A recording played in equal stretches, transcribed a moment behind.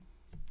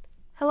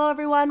Hello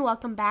everyone,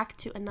 welcome back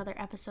to another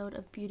episode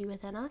of Beauty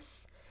Within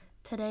Us.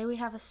 Today we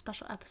have a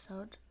special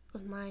episode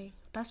with my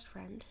best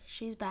friend.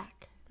 She's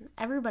back, and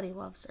everybody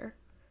loves her,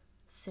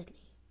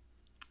 Sydney.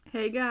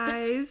 Hey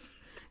guys,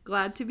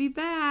 glad to be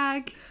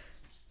back.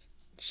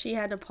 She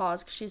had to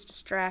pause because she's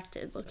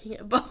distracted looking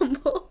at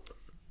Bumble.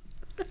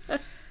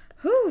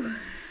 Whew.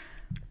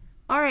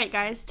 Alright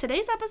guys,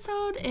 today's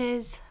episode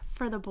is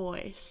for the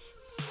boys.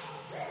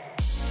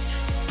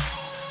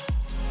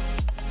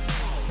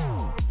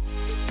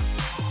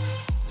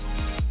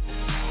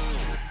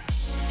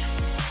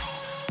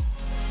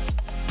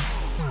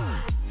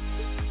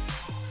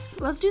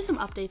 Let's do some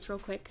updates real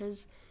quick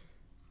because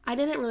I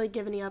didn't really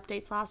give any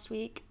updates last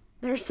week.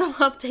 There's some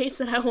updates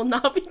that I will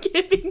not be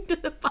giving to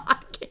the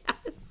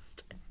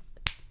podcast.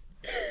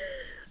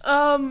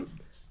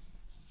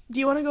 Do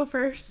you want to go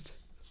first?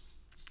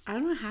 I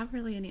don't have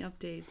really any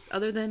updates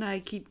other than I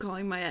keep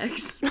calling my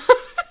ex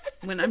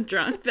when I'm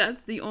drunk.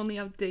 That's the only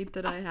update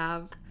that I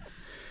have.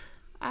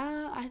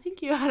 I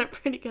think you had a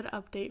pretty good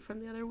update from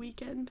the other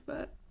weekend,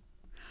 but...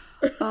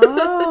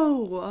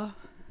 Oh!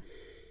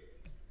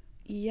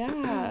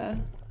 Yeah.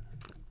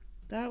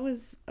 That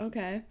was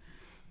okay.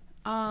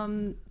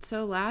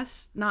 So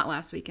not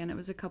last weekend, it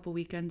was a couple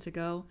weekends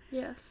ago.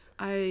 Yes.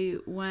 I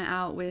went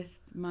out with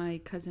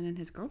my cousin and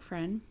his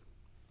girlfriend.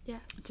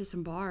 Yes. To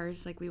some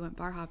bars. Like, we went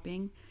bar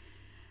hopping.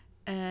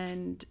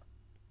 And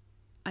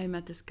I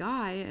met this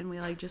guy, and we,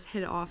 like, just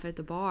hit it off at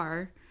the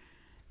bar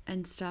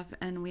and stuff.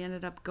 And we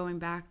ended up going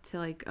back to,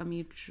 like,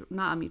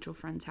 not a mutual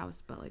friend's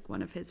house, but, like,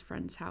 one of his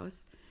friend's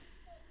house.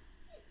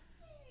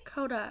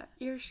 Coda,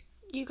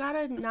 you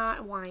gotta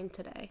not whine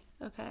today,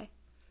 okay?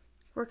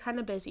 We're kind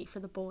of busy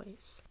for the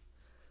boys.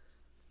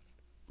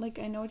 Like,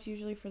 I know it's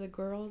usually for the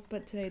girls,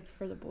 but today it's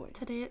for the boys.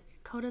 Today,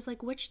 Coda's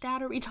like, which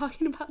dad are we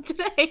talking about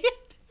today?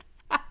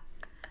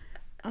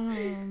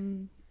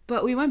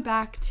 But we went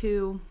back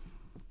to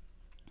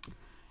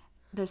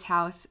this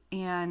house,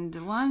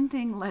 and one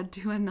thing led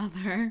to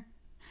another,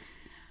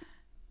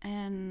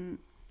 and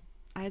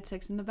I had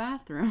sex in the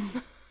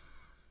bathroom.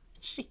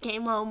 She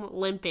came home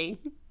limping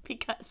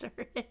because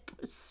her hip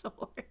was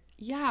sore.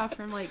 Yeah,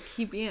 from, like,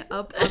 keeping it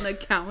up on the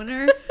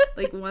counter.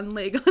 Like, one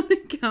leg on the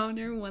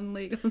counter, one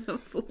leg on the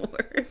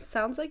floor.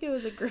 Sounds like it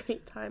was a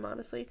great time,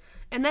 honestly.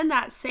 And then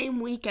that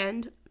same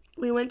weekend,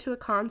 we went to a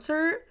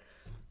concert,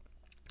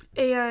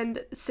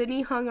 and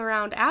Sydney hung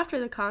around after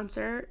the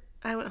concert.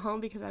 I went home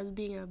because I was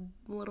being a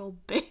little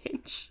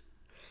bitch.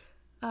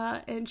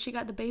 And she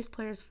got the bass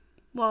player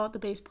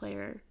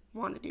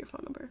wanted your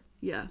phone number.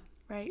 Yeah.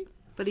 Right?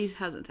 But he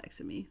hasn't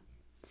texted me.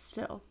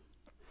 Still.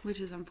 Which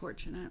is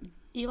unfortunate.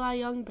 Eli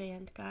Young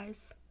Band,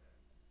 guys.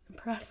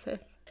 Impressive.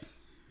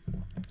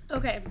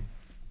 Okay.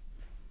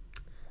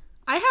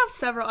 I have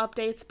several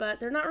updates, but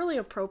they're not really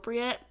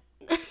appropriate,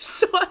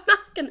 so I'm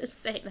not going to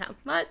say that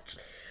much.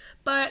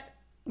 But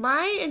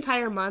my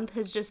entire month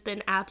has just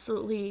been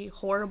absolutely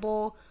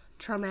horrible,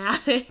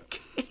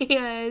 traumatic,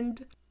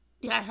 and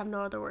yeah, I have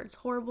no other words.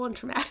 Horrible and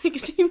traumatic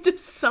seem to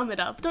sum it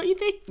up, don't you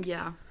think?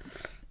 Yeah.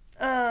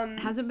 It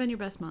hasn't been your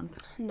best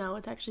month. No,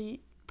 it's actually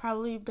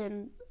probably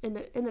been in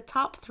the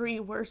top 3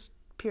 worst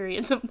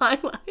periods of my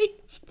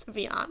life, to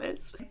be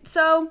honest.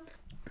 So,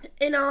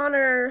 in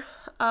honor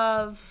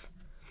of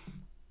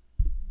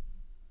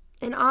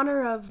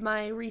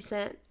my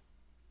recent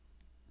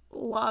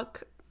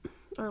luck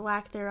or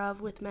lack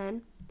thereof with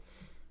men,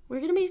 we're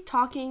going to be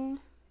talking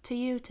to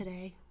you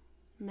today,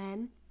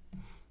 men,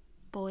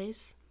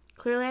 boys.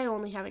 Clearly I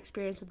only have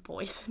experience with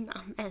boys and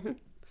not men.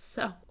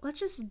 So, let's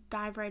just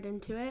dive right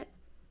into it,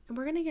 and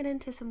we're going to get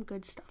into some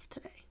good stuff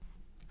today.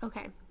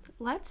 Okay,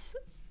 let's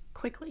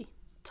quickly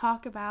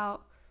talk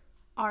about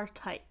our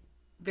type.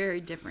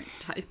 Very different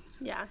types.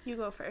 Yeah, you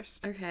go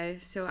first. Okay,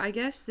 so I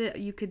guess that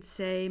you could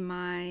say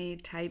my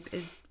type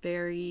is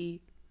very,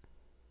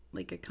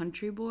 like, a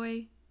country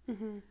boy.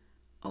 Mm-hmm.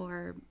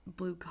 Or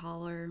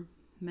blue-collar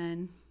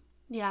men.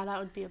 Yeah, that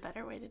would be a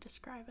better way to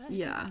describe it.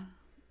 Yeah,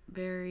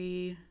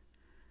 very...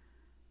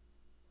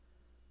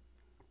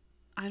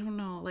 I don't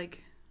know,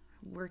 like,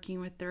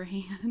 working with their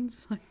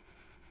hands, like,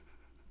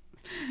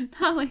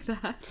 not like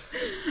that,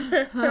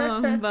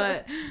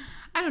 but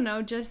I don't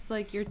know, just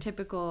like your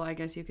typical, I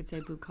guess you could say,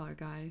 blue collar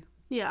guy.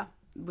 Yeah,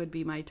 would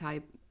be my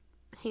type.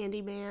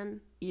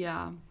 Handyman.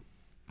 Yeah,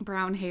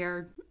 brown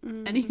hair.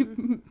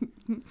 Mm-hmm.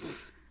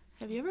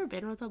 Have you ever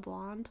been with a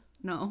blonde?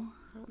 No.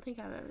 I don't think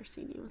I've ever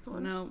seen you with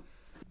one. No.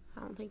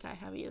 I don't think I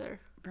have either.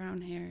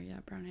 Brown hair,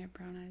 yeah, brown hair,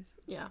 brown eyes.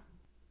 Yeah.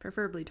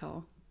 Preferably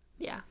tall.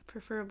 Yeah,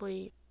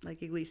 preferably...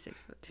 like at least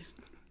 6 foot.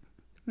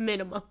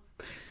 Minimum.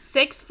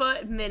 6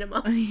 foot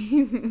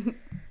minimum.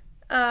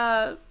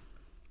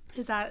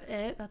 Is that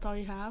it? That's all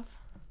you have?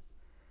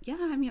 Yeah,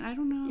 I mean, I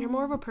don't know. You're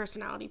more of a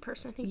personality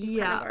person. I think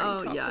you kind of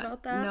already talked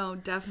about that. No,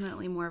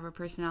 definitely more of a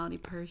personality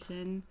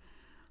person.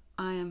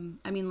 I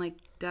mean, like,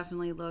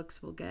 definitely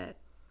looks will get,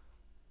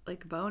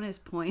 like, bonus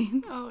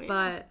points. Oh, yeah.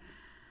 But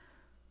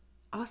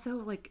also,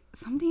 like,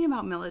 something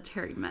about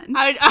military men.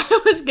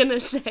 I was gonna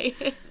say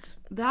it.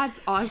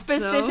 That's awesome.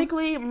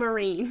 Specifically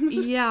Marines.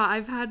 Yeah,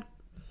 I've had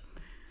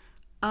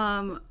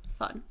fun.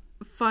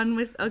 fun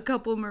with a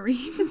couple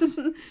Marines.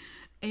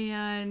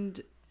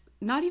 And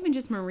not even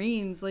just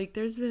Marines, like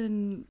there's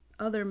been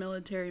other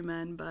military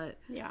men, but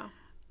Yeah.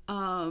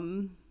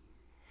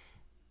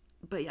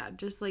 but yeah,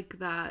 just like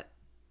that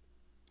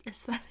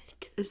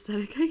Aesthetic.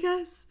 I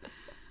guess,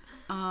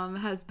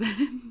 has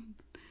been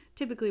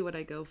typically what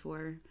I go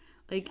for.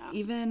 Like,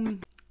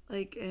 even,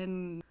 like,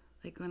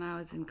 when I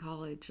was in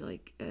college,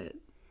 like,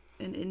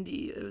 in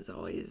Indy, it was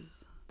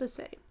always, The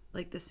same.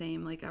 like, the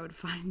same. Like, I would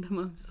find the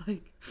most,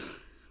 like,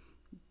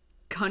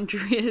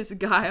 countryest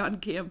guy on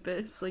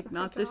campus. Like,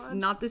 not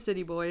the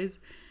city boys.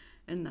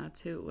 And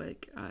that's who,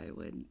 like, I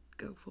would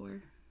go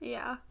for.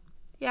 Yeah.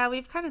 Yeah,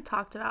 we've kind of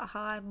talked about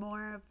how I'm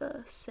more of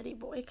the city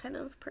boy kind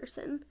of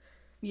person.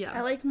 Yeah.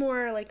 I like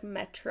more, like,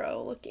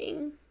 metro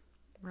looking.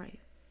 Right.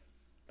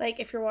 Like,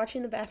 if you're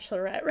watching The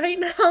Bachelorette right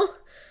now,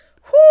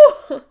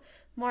 whoo!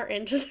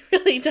 Martin just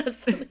really does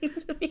something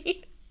to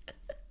me.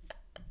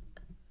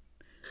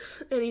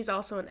 And he's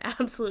also an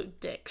absolute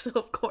dick, so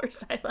of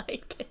course I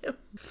like him.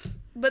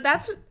 But I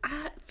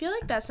feel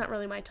like that's not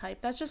really my type.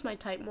 That's just my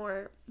type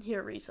more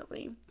here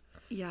recently.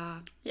 Yeah.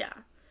 Yeah.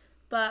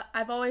 But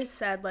I've always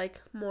said,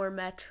 like, more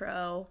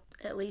metro,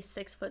 at least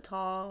 6 foot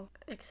tall,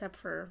 except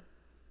for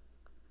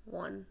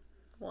one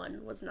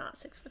was not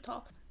 6 foot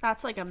tall.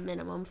 That's, like, a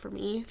minimum for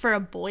me. For a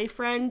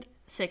boyfriend,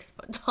 6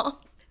 foot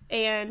tall.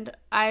 And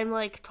I'm,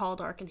 like, tall,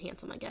 dark, and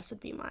handsome, I guess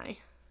would be my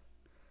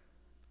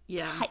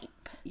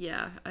type.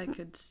 Yeah, I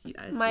could see.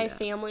 My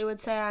family would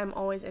say I'm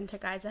always into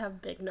guys that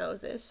have big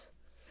noses.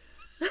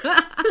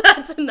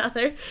 That's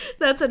another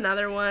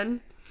one.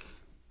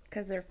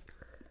 Because they're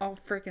all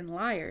freaking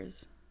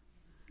liars.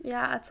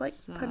 Yeah, it's like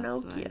So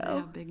Pinocchio. that's why they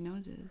have big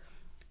noses.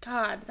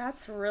 God,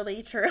 that's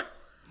really true.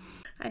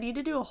 I need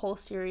to do a whole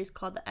series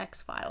called The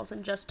X-Files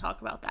and just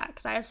talk about that,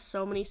 because I have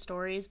so many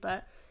stories,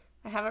 but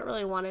I haven't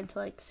really wanted to,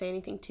 like, say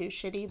anything too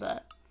shitty,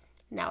 but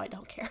now I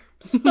don't care.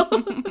 So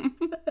I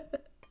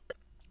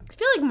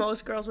feel like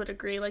most girls would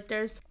agree. Like,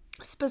 there's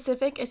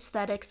specific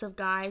aesthetics of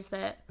guys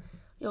that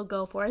you'll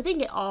go for. I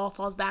think it all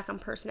falls back on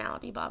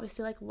personality, but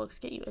obviously, like, looks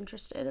get you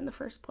interested in the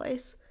first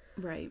place.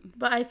 Right.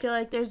 But I feel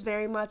like there's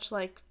very much,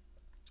 like,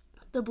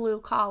 the blue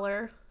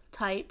collar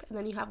type, and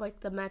then you have, like,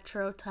 the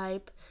metro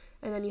type,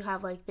 and then you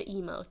have, like, the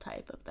emo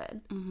type of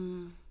men.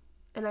 Mm-hmm.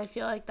 And I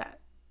feel like that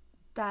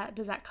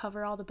does that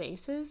cover all the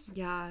bases?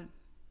 Yeah.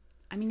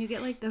 I mean, you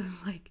get, like,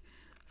 those, like,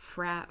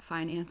 frat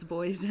finance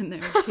boys in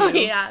there, too.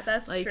 Yeah,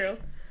 that's like, true.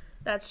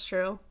 That's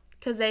true.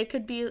 Because they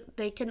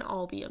can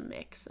all be a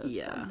mix of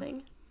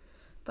something.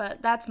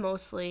 But that's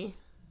mostly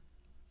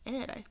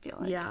it, I feel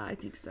like. Yeah, I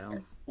think so.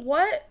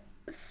 What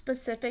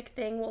specific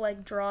thing will,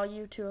 like, draw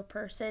you to a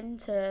person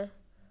to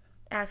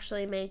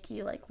actually make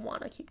you, like,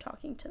 want to keep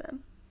talking to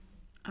them?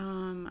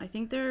 I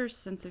think their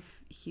sense of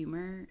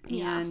humor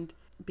and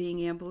being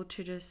able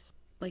to just,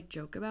 like,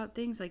 joke about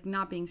things, like,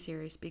 not being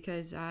serious,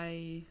 because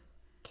I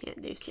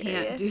can't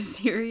do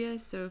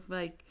serious. So if,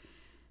 like,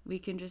 we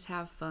can just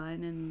have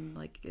fun and,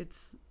 like,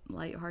 it's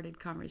lighthearted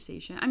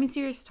conversation. I mean,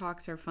 serious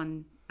talks are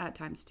fun at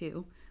times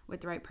too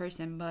with the right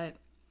person, but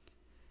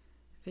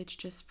if it's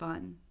just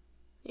fun.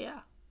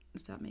 Yeah.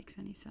 If that makes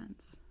any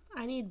sense.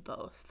 I need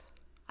both.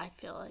 I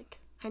feel like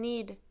I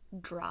need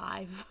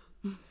drive.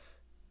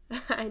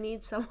 I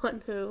need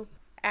someone who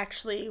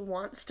actually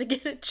wants to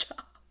get a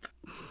job.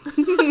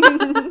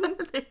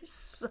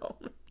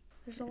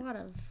 There's a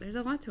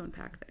lot to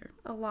unpack there.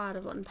 A lot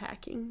of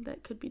unpacking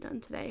that could be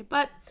done today.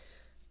 But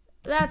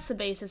that's the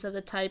basis of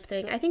the type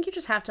thing. I think you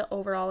just have to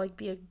overall, like,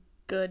 be a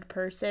good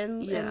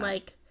person and,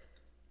 like,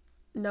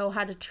 know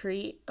how to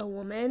treat a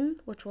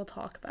woman, which we'll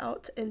talk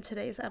about in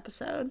today's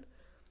episode.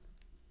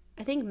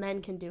 I think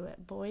men can do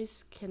it.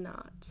 Boys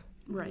cannot.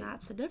 Right. And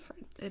that's the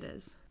difference. It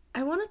is.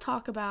 I want to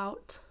talk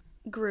about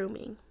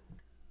grooming.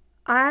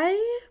 I'm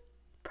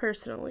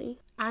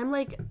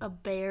like a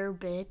bare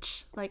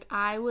bitch. Like,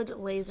 I would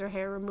laser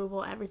hair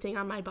removal, everything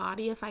on my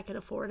body if I could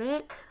afford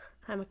it.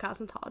 I'm a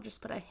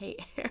cosmetologist, but I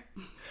hate hair.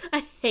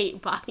 I hate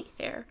body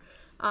hair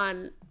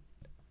on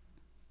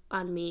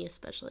me,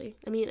 especially.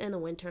 I mean, in the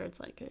winter, it's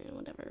like,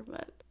 whatever.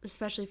 But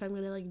especially if I'm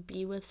going to, like,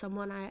 be with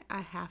someone,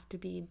 I have to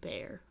be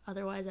bare.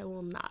 Otherwise, I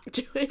will not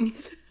do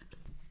it.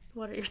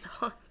 What are your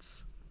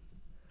thoughts?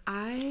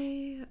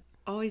 I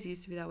always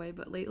used to be that way,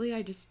 but lately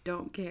I just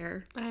don't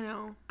care. I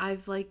know.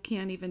 I've, like,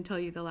 can't even tell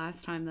you the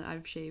last time that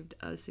I've shaved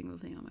a single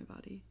thing on my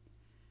body.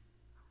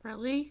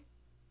 Really?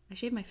 I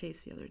shaved my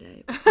face the other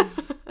day.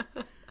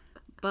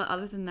 But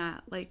other than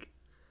that, like,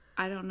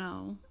 I don't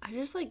know. I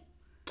just, like,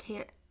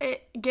 can't.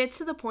 It gets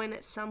to the point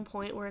at some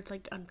point where it's,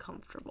 like,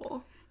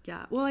 uncomfortable.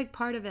 Yeah. Well, like,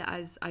 part of it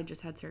is I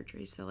just had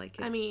surgery, so, like,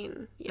 it's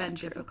been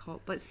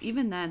difficult. But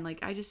even then, like,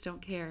 I just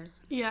don't care.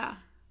 Yeah.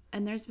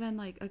 And there's been,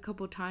 like, a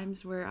couple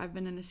times where I've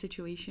been in a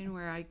situation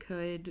where I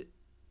could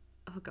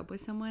hook up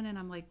with someone, and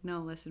I'm like, no,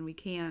 listen, we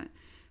can't,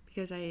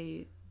 because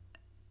I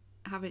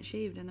haven't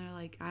shaved. And they're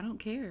like, I don't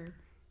care.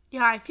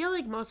 Yeah, I feel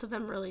like most of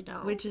them really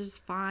don't. Which is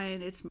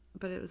fine.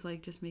 But it was,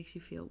 like, just makes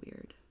you feel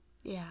weird.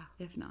 Yeah.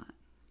 If not.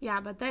 Yeah,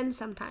 but then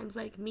sometimes,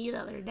 like me the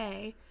other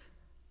day,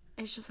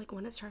 it's just like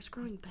when it starts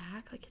growing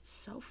back, like it's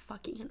so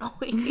fucking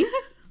annoying.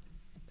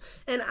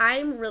 And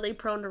I'm really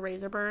prone to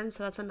razor burn,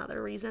 so that's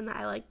another reason that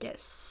I like get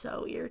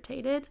so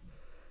irritated.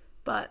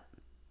 But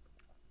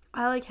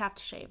I like have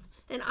to shave.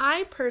 And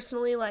I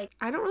personally like,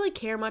 I don't really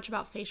care much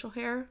about facial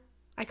hair.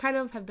 I kind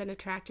of have been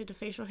attracted to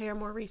facial hair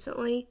more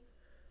recently.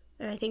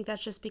 And I think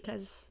that's just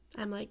because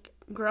I'm like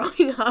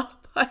growing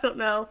up. I don't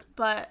know.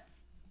 But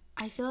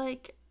I feel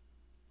like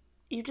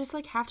you just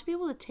like have to be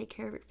able to take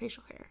care of your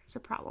facial hair. It's a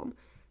problem.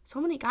 So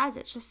many guys,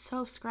 it's just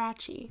so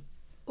scratchy.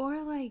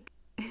 Or like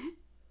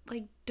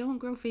don't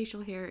grow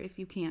facial hair if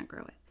you can't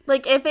grow it.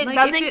 Like if it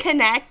doesn't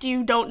connect,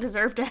 you don't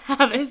deserve to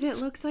have it. If it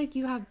looks like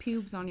you have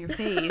pubes on your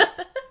face,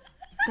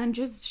 then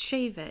just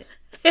shave it.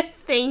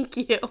 Thank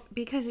you.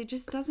 Because it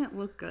just doesn't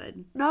look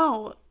good.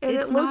 No.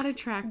 It's not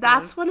attractive.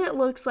 That's when it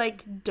looks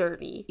like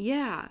dirty.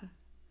 Yeah.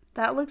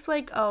 That looks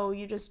like, oh,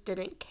 you just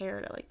didn't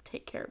care to like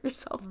take care of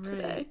yourself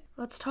today.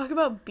 Let's talk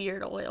about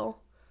beard oil.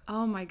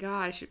 Oh my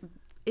gosh.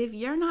 If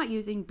you're not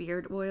using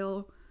beard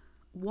oil,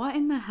 what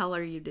in the hell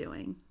are you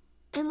doing?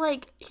 And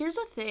like, here's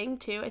a thing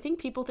too. I think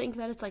people think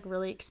that it's like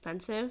really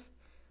expensive.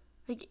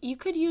 Like, you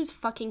could use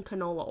fucking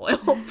canola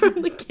oil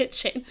from the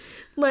kitchen.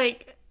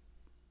 Like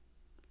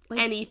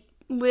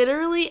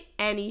literally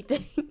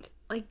anything.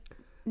 Like,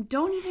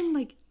 don't even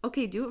like,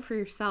 okay, do it for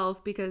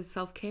yourself because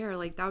self-care,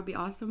 like that would be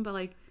awesome, but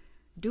like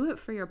do it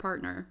for your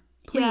partner.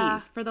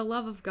 Please, for the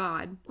love of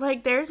God.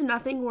 Like, there's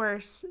nothing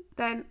worse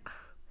than,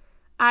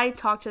 I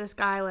talked to this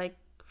guy like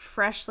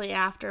freshly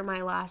after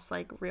my last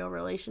like real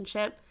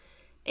relationship,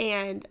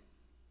 and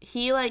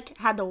he like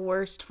had the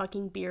worst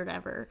fucking beard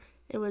ever.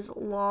 It was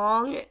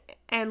long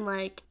and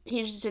like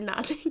he just did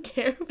not take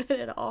care of it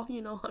at all.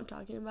 You know what I'm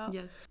talking about?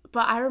 Yes.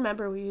 But I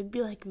remember we would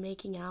be like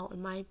making out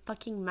and my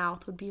fucking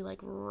mouth would be like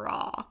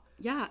raw.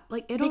 Yeah,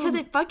 like because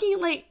it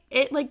fucking like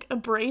it like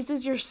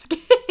abrases your skin.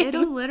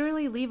 It'll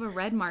literally leave a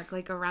red mark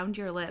like around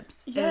your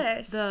lips.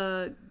 Yes. If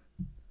the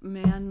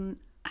man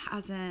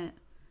hasn't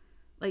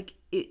like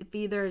if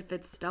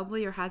it's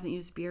stubbly or hasn't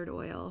used beard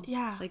oil.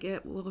 Yeah. Like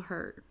it will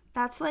hurt.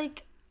 That's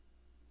like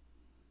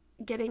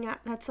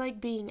that's like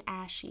being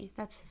ashy.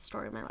 That's the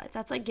story of my life.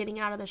 That's like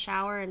getting out of the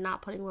shower and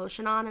not putting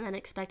lotion on and then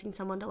expecting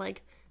someone to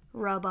like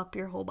rub up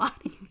your whole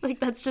body. Like,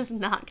 that's just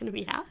not going to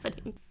be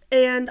happening.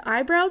 And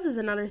eyebrows is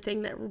another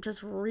thing that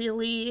just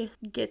really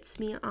gets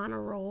me on a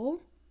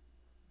roll.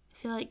 I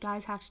feel like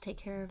guys have to take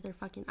care of their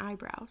fucking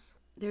eyebrows.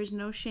 There's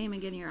no shame in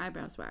getting your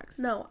eyebrows waxed.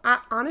 No,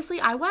 honestly,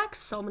 I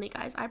wax so many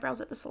guys'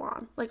 eyebrows at the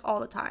salon, like all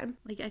the time.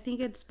 Like, I think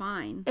it's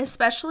fine.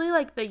 Especially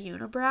like the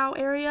unibrow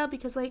area,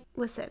 because like,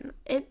 listen,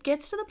 it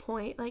gets to the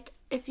point, like,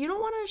 if you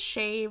don't want to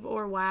shave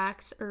or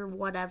wax or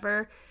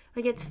whatever,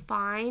 like, it's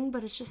fine,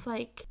 but it's just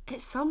like, at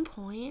some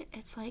point,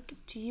 it's like,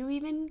 do you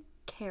even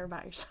care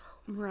about yourself?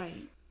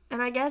 Right.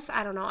 And I guess,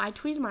 I don't know, I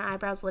tweeze my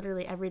eyebrows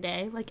literally every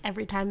day. Like,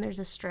 every time there's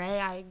a stray,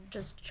 I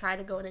just try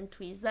to go in and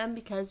tweeze them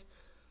because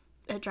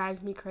it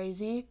drives me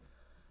crazy.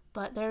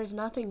 But there's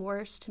nothing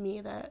worse to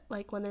me that,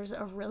 like, when there's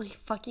a really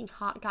fucking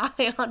hot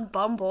guy on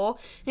Bumble,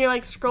 and you're,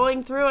 like,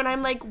 scrolling through, and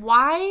I'm like,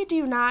 why do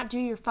you not do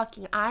your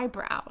fucking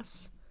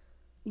eyebrows?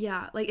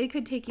 Yeah, like, it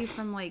could take you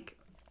from, like,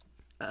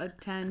 a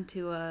 10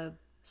 to a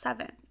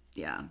 7.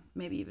 Yeah,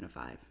 maybe even a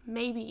 5.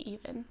 Maybe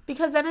even.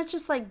 Because then it's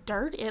just, like,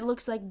 dirt. It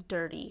looks like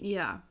dirty.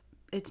 Yeah,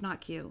 it's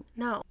not cute.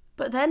 No.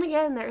 But then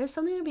again, there is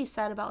something to be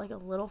said about, like, a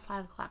little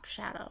 5 o'clock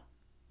shadow.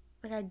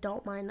 Like, I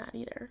don't mind that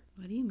either.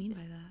 What do you mean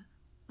by that?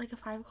 Like a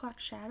 5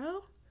 o'clock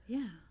shadow?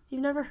 Yeah.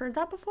 You've never heard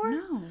that before?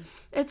 No.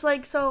 It's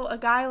like, so a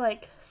guy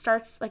like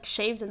starts like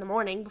shaves in the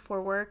morning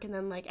before work, and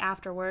then like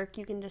after work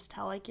you can just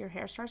tell like your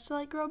hair starts to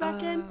like grow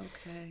back in.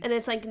 Okay. And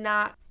it's like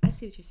not. I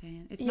see what you're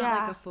saying. It's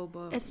not like a full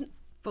beard. It's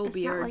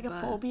beard, not like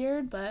a full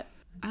beard, but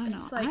I don't know.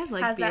 it's like, I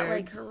like has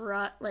beards.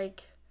 that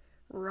like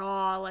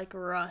raw like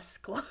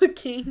rusk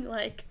looking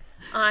like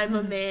I'm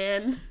a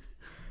man.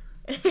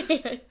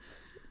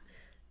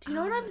 Do you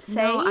know what I'm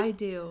saying? No, I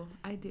do.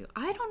 I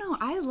don't know.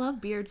 I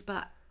love beards,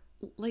 but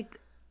like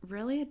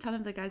really a ton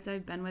of the guys that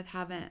I've been with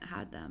haven't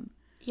had them.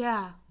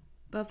 Yeah.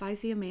 But if I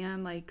see a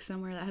man like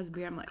somewhere that has a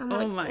beard, I'm like, I'm oh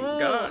like, my ugh.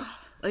 god.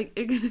 Like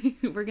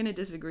we're gonna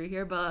disagree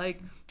here, but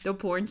like the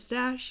porn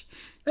stash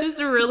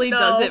just really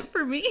does it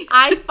for me.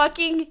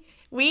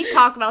 We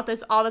talk about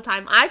this all the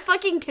time. I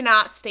fucking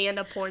cannot stand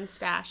a porn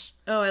stash.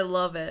 Oh, I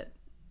love it.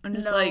 I'm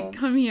just like,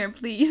 come here,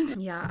 please.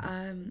 Yeah,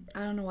 I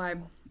don't know why.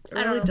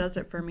 It really does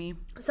it for me.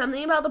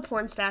 Something about the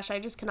porn stash I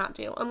just cannot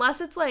do.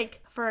 Unless it's,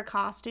 like, for a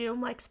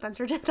costume. Like,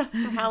 Spencer did that for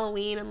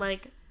Halloween. And,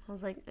 like, I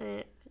was like,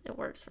 it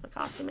works for the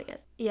costume, I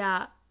guess.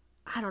 Yeah.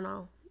 I don't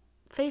know.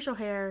 Facial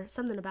hair,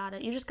 something about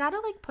it. You just gotta,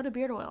 like, put a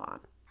beard oil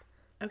on.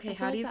 Okay,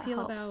 how do you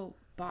feel about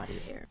body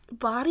hair?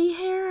 Body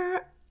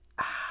hair?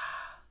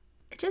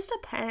 It just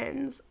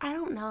depends. I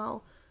don't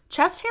know.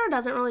 Chest hair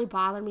doesn't really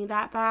bother me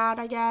that bad,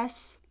 I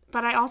guess.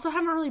 But I also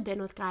haven't really been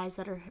with guys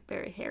that are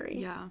very hairy.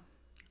 Yeah.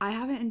 I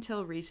haven't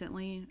until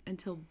recently,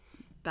 until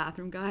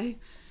Bathroom Guy.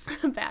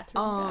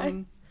 Bathroom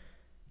Guy.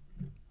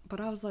 But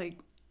I was like,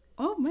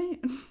 oh man.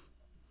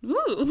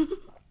 Ooh.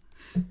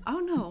 I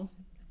don't know.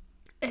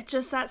 It's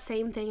just that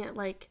same thing. It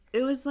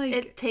was like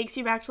it takes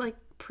you back to like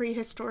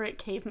prehistoric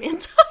caveman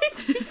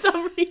times for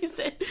some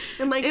reason,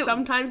 and like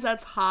sometimes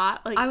that's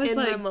hot. Like, I was in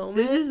the moment,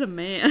 this is a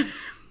man.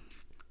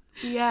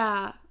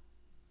 Yeah,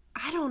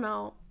 I don't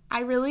know.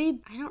 I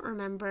don't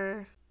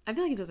remember. I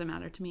feel like it doesn't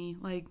matter to me.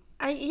 Like,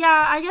 I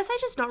guess I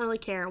just don't really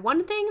care.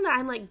 One thing that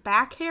I'm like,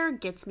 back hair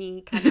gets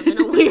me kind of in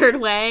a weird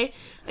way.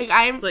 Like,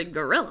 it's like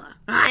gorilla.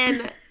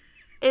 And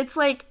it's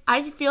like,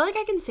 I feel like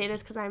I can say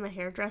this because I'm a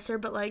hairdresser,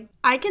 but like,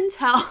 I can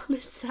tell,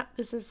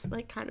 this is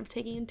like kind of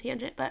taking a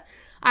tangent, but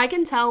I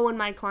can tell when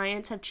my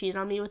clients have cheated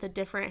on me with a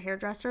different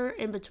hairdresser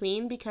in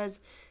between,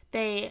 because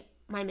my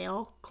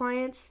male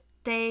clients,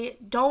 they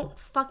don't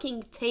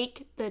fucking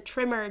take the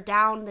trimmer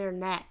down their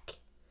neck.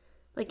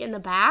 Like in the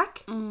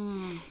back.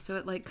 So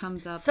it like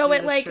comes up. So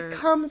it like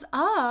comes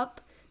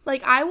up.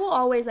 Like I will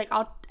always like,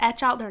 I'll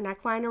etch out their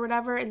neckline or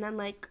whatever. And then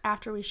like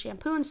after we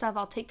shampoo and stuff,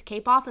 I'll take the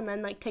cape off and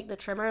then like take the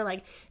trimmer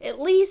like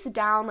at least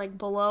down like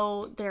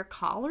below their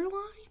collar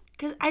line.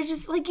 Cause I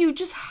just like, you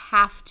just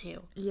have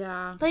to.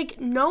 Yeah. Like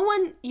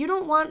you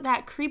don't want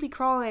that creepy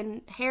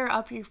crawling hair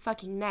up your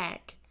fucking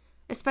neck.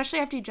 Especially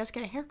after you just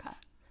get a haircut.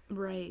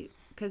 Right.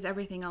 Because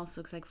everything else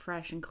looks like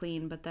fresh and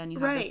clean, but then you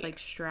have this like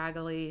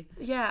straggly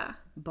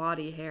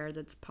body hair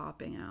that's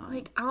popping out.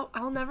 Like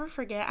I'll never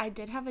forget. I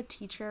did have a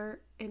teacher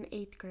in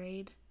 8th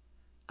grade.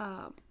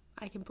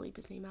 I can bleep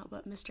his name out,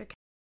 but Mr. K.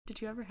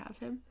 Did you ever have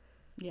him?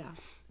 Yeah.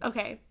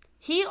 Okay.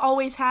 He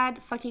always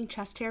had fucking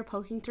chest hair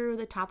poking through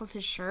the top of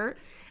his shirt,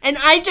 and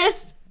I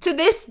just to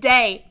this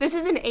day, this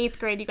is in 8th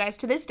grade, you guys.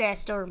 To this day, I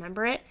still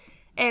remember it,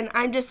 and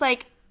I'm just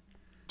like,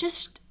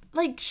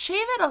 like,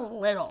 shave it a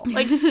little.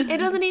 Like, it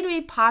doesn't need to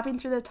be popping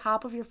through the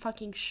top of your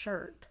fucking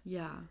shirt.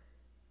 Yeah.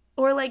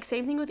 Or, like,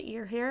 same thing with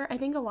ear hair. I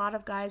think a lot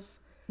of guys...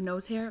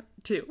 Nose hair,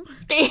 too.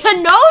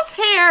 And nose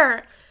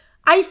hair!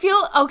 I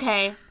feel...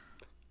 Okay.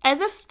 As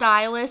a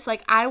stylist,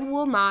 like, I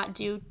will not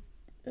do...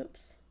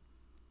 Oops.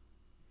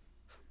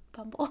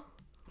 Bumble.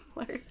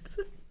 Words.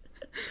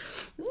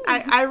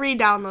 I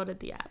re-downloaded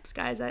the apps,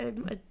 guys.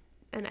 I'm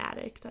an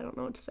addict. I don't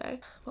know what to say.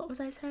 What was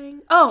I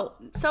saying? Oh,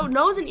 so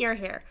nose and ear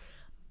hair.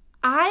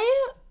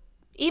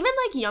 Even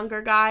like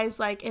younger guys,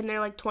 like in their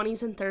like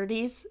 20s and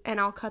 30s, and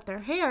I'll cut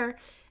their hair,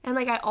 and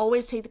like I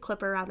always take the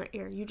clipper around their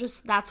ear.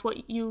 That's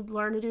what you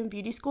learn to do in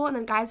beauty school, and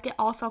then guys get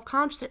all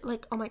self-conscious. They're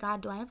like, oh my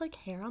god, do I have like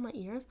hair on my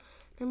ears?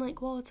 And I'm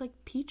like, well, it's like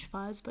peach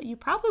fuzz, but you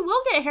probably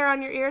will get hair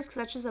on your ears because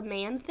that's just a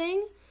man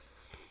thing.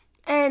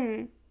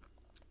 And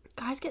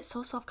guys get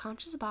so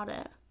self-conscious about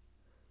it.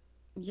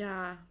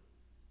 Yeah.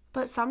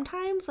 But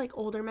sometimes, like,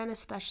 older men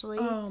especially...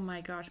 Oh,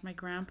 my gosh, my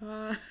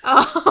grandpa.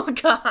 Oh,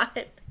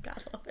 God.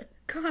 God love it.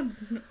 God,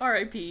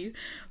 R.I.P.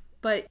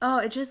 But,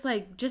 it's just,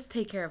 like, just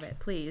take care of it,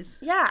 please.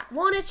 Yeah.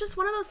 Well, and it's just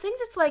one of those things,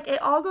 it's, like, it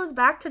all goes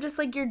back to just,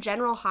 like, your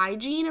general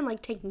hygiene and,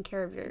 like, taking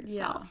care of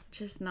yourself. Yeah.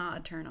 Just not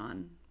a turn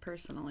on,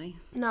 personally.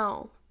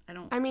 No.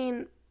 I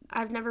mean,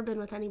 I've never been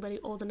with anybody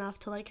old enough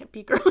to, like,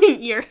 be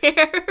growing ear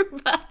hair,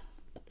 but...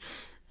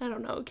 I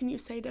don't know. Can you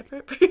say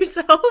different for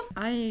yourself?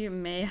 I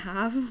may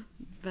have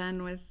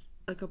been with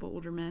a couple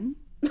older men.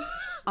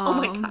 Oh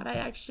my god, I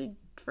actually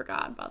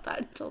forgot about that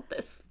until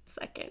this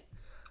second.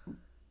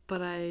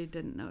 But I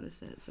didn't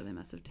notice it, so they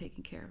must have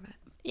taken care of it.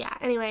 Yeah,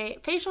 anyway,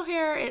 facial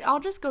hair, it all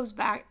just goes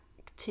back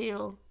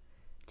to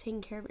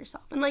taking care of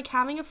yourself. And like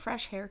having a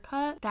fresh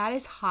haircut, that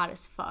is hot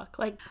as fuck.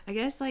 Like, I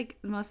guess like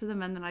most of the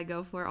men that I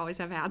go for always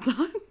have hats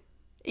on.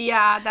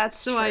 Yeah,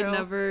 that's true. So I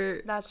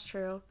never... That's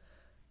true.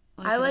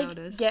 I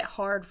like get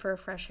hard for a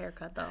fresh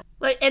haircut though.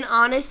 Like, and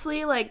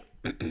honestly, like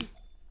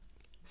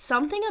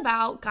something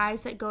about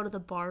guys that go to the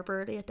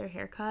barber to get their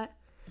haircut,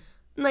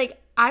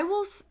 like I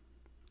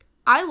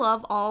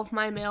love all of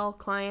my male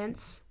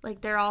clients.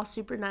 Like they're all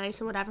super nice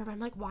and whatever, but I'm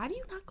like, why do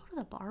you not go to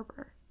the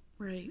barber?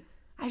 Right.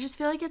 I just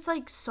feel like it's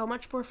like so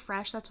much more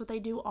fresh. That's what they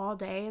do all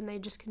day, and they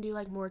just can do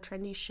like more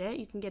trendy shit.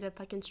 You can get a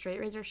fucking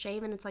straight razor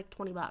shave and it's like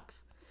 $20.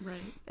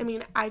 Right. I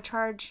mean, I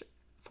charge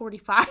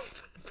 $45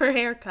 for a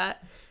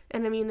haircut.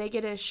 And I mean, they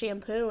get a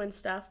shampoo and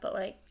stuff, but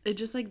like... It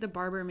just like the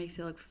barber makes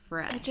it look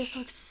fresh. It just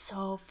looks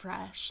so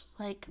fresh.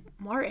 Like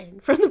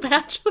Martin from The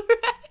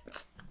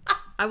Bachelorette.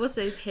 I will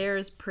say his hair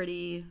is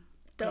pretty...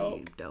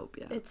 Dope. Dope,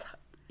 yeah.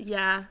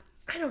 Yeah.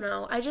 I don't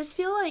know. I just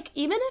feel like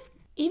even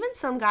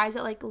some guys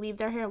that like leave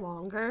their hair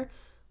longer,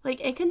 like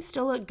it can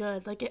still look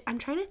good. Like I'm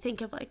trying to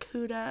think of like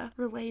who to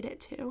relate it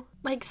to.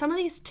 Like some of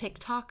these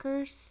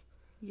TikTokers.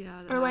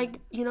 Yeah. Or like,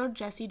 you know,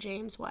 Jesse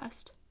James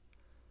West.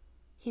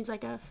 He's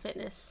like a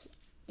fitness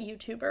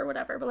YouTuber or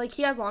whatever, but like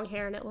he has long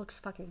hair and it looks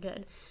fucking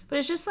good. But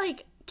it's just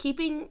like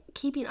keeping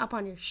up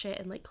on your shit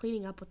and like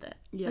cleaning up with it.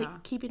 Yeah.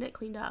 Like keeping it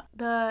cleaned up.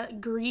 The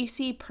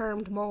greasy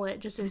permed mullet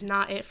just is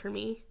not it for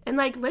me. And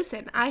like,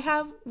 listen,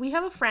 we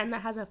have a friend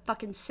that has a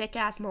fucking sick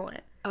ass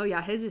mullet. Oh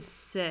yeah, his is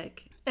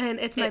sick. And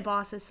it's my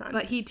boss's son.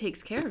 But he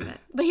takes care of it.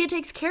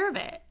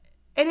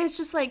 And it's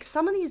just like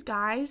some of these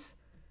guys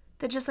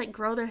that just like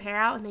grow their hair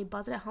out and they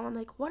buzz it at home. I'm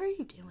like, what are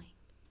you doing?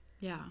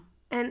 Yeah.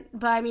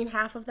 But I mean,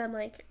 half of them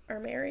like are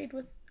married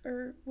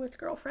with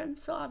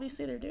girlfriends, so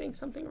obviously they're doing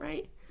something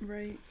right.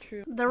 Right,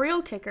 true. The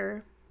real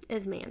kicker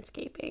is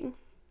manscaping.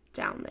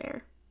 down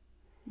there.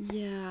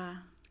 Yeah.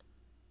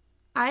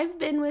 I've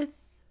been with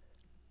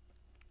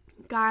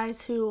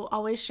guys who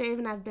always shave,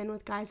 and I've been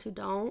with guys who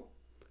don't.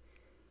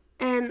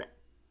 And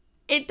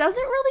it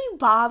doesn't really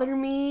bother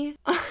me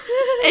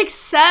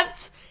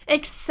except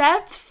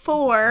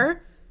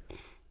for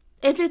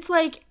if it's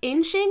like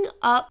inching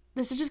up.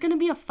 This is just gonna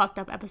be a fucked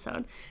up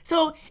episode.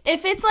 So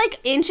if it's like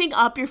inching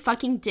up your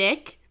fucking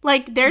dick,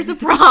 like there's a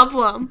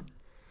problem.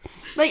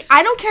 Like,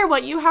 I don't care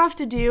what you have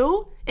to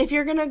do. If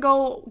you're gonna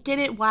go get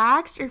it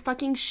waxed or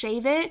fucking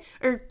shave it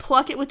or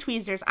pluck it with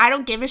tweezers, I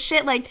don't give a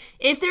shit. Like,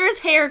 if there is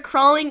hair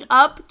crawling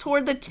up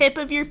toward the tip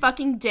of your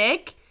fucking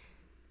dick,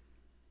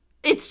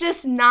 it's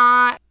just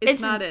not...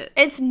 It's not it.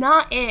 It's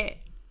not it.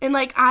 And,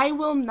 like, I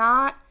will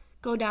not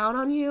go down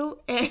on you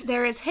if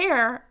there is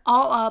hair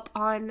all up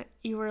on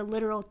your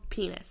literal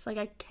penis. Like,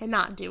 I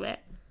cannot do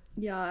it.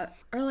 Yeah.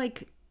 Or,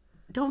 like,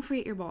 don't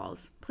forget your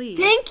balls, please.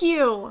 Thank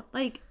you!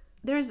 Like,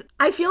 there's...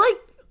 I feel like...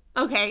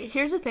 Okay,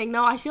 here's the thing,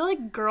 though. I feel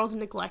like girls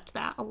neglect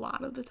that a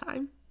lot of the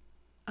time.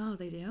 Oh,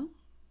 they do?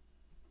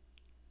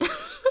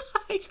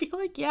 I feel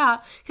like, yeah.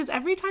 Because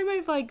every time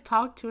I've, like,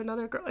 talked to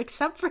another girl,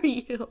 except for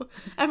you,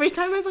 every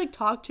time I've, like,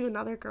 talked to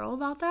another girl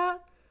about that,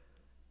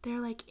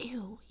 they're like,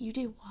 ew, you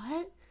do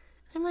what?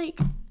 I'm like,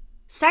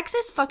 sex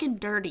is fucking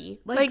dirty.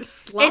 Like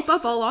slop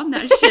up all on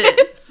that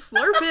shit.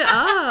 Slurp it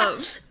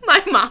up.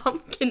 My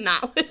mom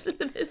cannot listen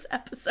to this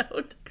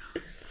episode.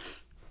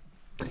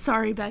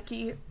 Sorry,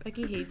 Becky.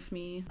 Becky hates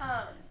me.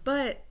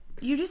 But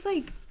you just,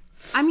 like,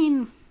 I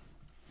mean...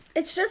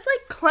 It's just,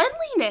 like,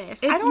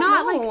 cleanliness. I don't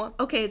know. Like,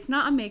 okay, it's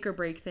not a make or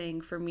break thing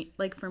for me.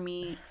 Like, for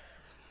me...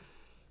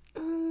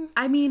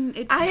 I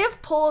mean... I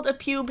have pulled a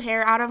pube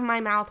hair out of my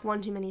mouth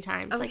one too many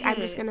times. Okay. Like, I'm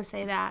just gonna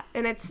say that.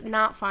 And it's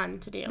not fun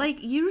to do.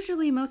 Like,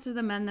 usually most of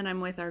the men that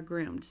I'm with are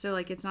groomed. So,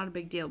 like, it's not a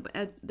big deal.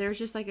 But there's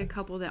just, like, a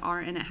couple that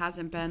aren't, and it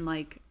hasn't been,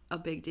 like, a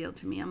big deal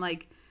to me. I'm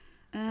like...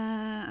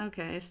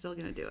 okay, still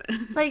gonna do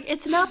it. Like,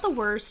 it's not the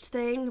worst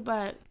thing,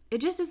 but... It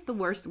just is the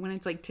worst when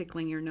it's, like,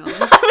 tickling your nose.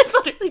 I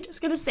was literally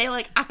just gonna say,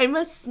 like, I'm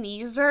a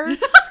sneezer.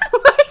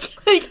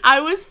 like, I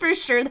was for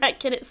sure that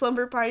kid at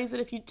slumber parties that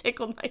if you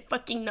tickled my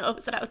fucking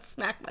nose, that I would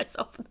smack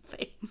myself in the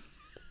face.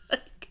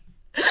 Like,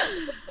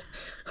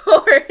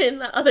 or in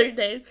the other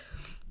day,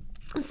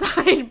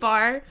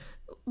 sidebar,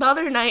 the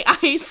other night,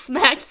 I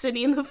smacked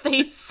Cindy in the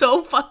face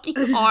so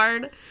fucking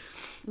hard.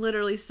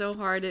 Literally so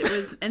hard. It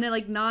was, and it,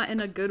 like, not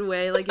in a good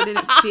way. Like, it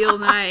didn't feel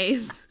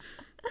nice.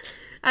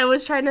 I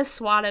was trying to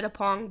swat at a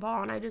pong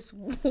ball, and I just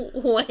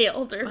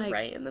wailed her like,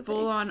 right in the face.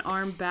 Full on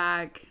arm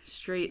back,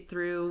 straight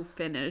through,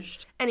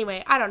 finished.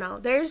 Anyway, I don't know.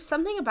 There's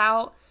something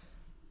about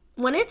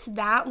when it's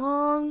that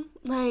long,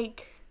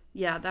 like...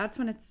 Yeah, that's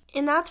when it's...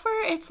 And that's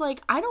where it's,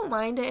 like, I don't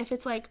mind it if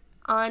it's, like,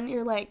 on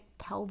your, like,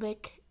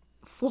 pelvic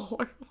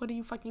floor. What do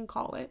you fucking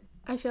call it?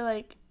 I feel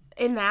like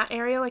in that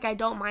area, like, I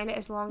don't mind it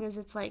as long as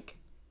it's, like...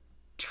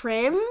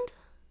 trimmed,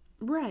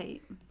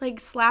 right? Like,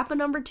 slap a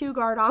number 2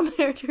 guard on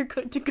there and you're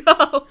good to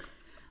go.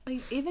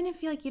 Like, even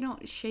if you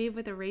don't shave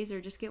with a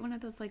razor, just get one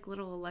of those, like,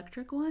 little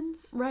electric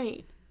ones,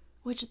 right?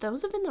 Which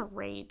those have been the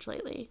rage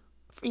lately,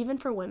 even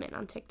for women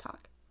on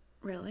TikTok.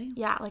 Really?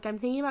 Yeah, like, I'm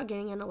thinking about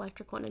getting an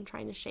electric one and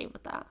trying to shave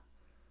with that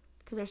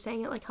because they're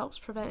saying it, like, helps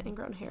prevent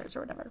ingrown hairs or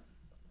whatever.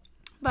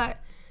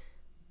 But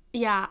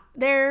yeah,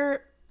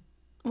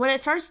 when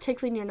it starts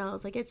tickling your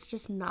nose, like, it's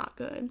just not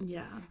good.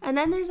 Yeah. And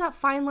then there's that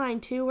fine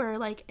line, too, where,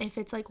 like, if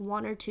it's, like,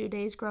 1 or 2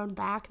 days grown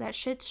back, that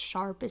shit's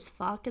sharp as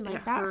fuck, and,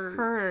 like, that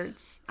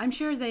hurts. I'm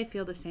sure they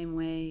feel the same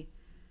way.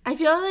 I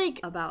feel like...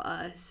 about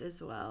us as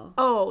well.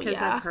 Oh, yeah.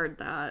 Because I've heard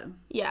that.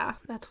 Yeah.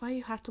 That's why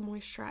you have to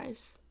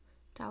moisturize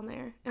down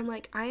there. And,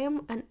 like, I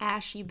am an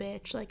ashy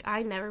bitch. Like,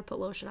 I never put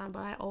lotion on,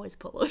 but I always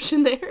put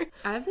lotion there.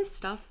 I have this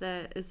stuff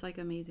that is, like,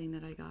 amazing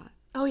that I got.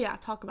 Oh, yeah.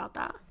 Talk about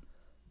that.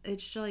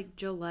 It's like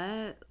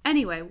Gillette.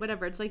 Anyway,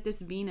 whatever. It's like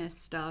this Venus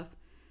stuff.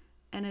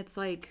 And it's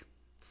like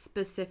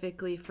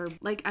specifically for,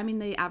 like, I mean,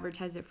 they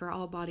advertise it for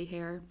all body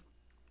hair.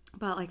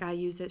 But, like, I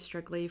use it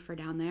strictly for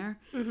down there.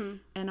 Mm-hmm.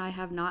 And I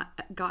have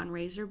not gotten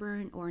razor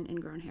burn or an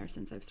ingrown hair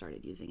since I've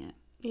started using it.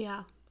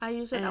 Yeah. I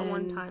used it at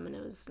one time and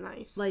it was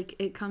nice. Like,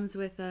 it comes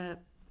with a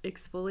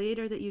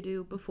exfoliator that you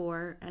do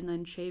before and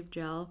then shave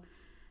gel.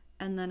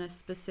 And then a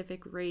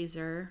specific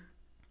razor.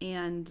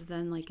 And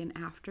then, like, an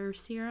after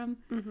serum.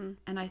 Mm-hmm.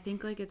 And I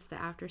think, like, it's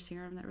the after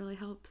serum that really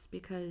helps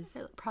because...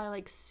 it probably,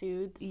 like,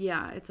 soothes.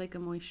 Yeah, it's, like, a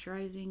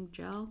moisturizing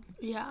gel.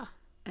 Yeah.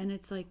 And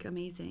it's, like,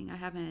 amazing. I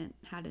haven't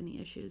had any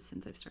issues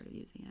since I've started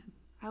using it.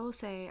 I will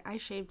say, I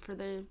shaved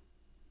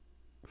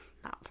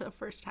not for the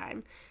first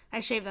time.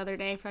 I shaved the other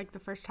day for, like, the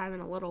first time in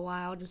a little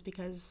while just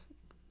because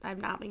I'm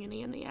not making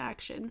any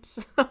action.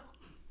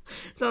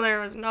 So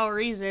there was no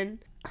reason.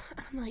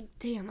 I'm like,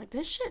 damn, like,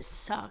 this shit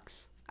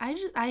sucks.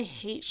 I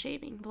hate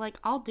shaving, but, like,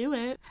 I'll do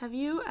it. Have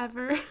you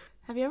ever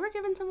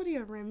given somebody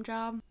a rim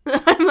job?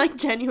 I'm, like,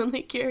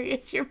 genuinely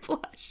curious. You're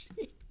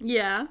blushing.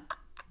 Yeah.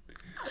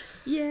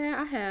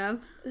 Yeah, I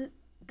have.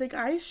 The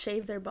guys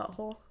shave their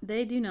butthole.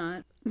 They do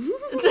not.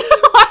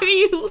 Why are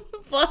you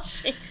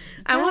blushing?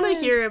 I want to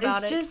hear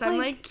about it because I'm,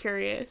 like,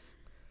 curious.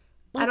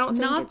 I don't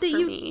think not it's that for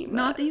you, me.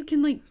 not But... that you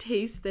can like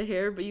taste the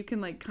hair, but you can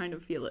like kind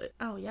of feel it.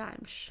 Oh yeah,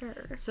 I'm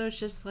sure. So it's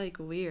just like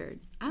weird.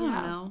 I don't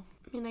Yeah. know.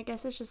 I mean, I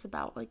guess it's just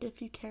about like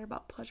if you care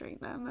about pleasuring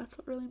them, that's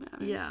what really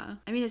matters. Yeah.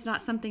 I mean, it's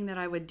not something that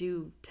I would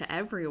do to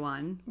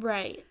everyone.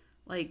 Right.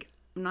 Like,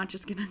 I'm not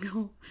just gonna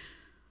go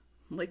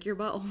lick your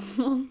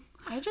butthole.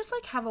 I just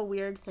like have a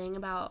weird thing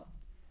about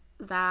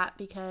that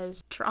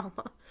because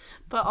trauma,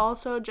 but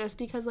also just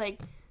because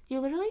like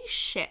you literally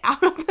shit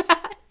out of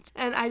that,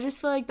 and I just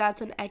feel like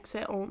that's an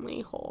exit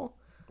only hole.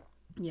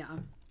 Yeah.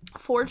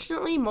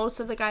 Fortunately, most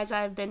of the guys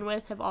I've been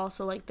with have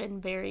also like been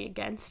very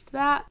against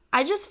that.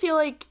 I just feel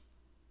like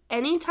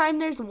anytime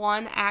there's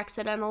one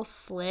accidental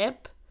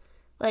slip,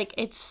 like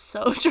it's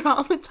so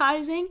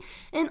traumatizing.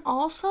 And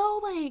also,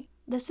 like,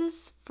 this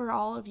is for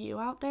all of you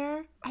out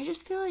there. I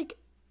just feel like,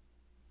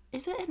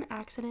 is it an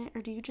accident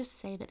or do you just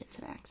say that it's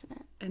an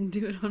accident? And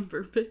do it on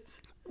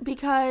purpose.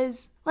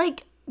 Because,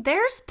 like,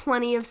 there's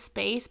plenty of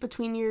space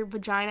between your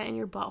vagina and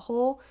your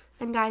butthole.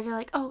 And guys are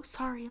like, oh,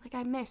 sorry, like,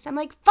 I missed. I'm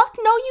like, fuck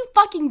no, you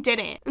fucking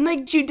didn't. And,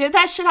 like, you did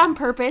that shit on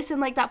purpose,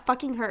 and, like, that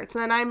fucking hurts.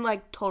 And then I'm,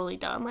 like, totally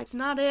done. Like, it's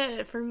not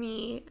it for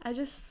me. I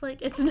just,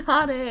 like, it's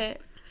not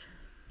it.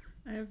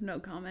 I have no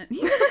comment.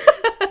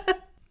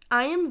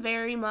 I am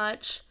very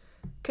much,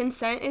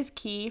 consent is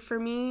key for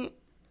me,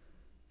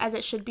 as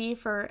it should be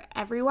for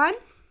everyone.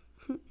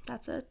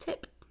 That's a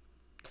tip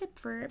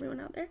for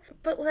everyone out there.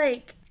 But,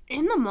 like,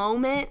 in the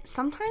moment,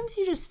 sometimes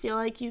you just feel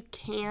like you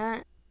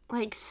can't,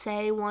 like,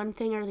 say one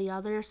thing or the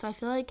other. So I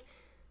feel like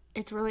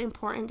it's really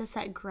important to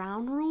set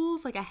ground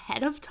rules, like,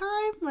 ahead of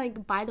time.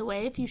 Like, by the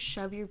way, if you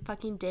shove your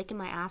fucking dick in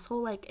my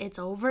asshole, like, it's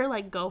over.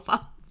 Like, go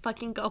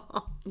fucking go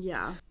home.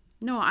 Yeah.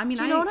 No, I mean,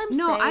 Do you know what I'm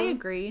saying? I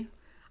agree.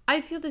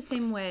 I feel the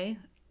same way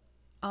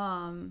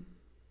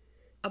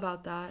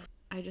about that.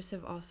 I just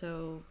have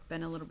also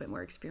been a little bit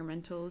more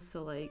experimental,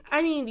 so like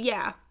I mean,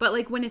 yeah. But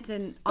like when it's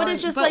But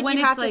it's just like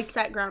you have to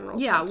set ground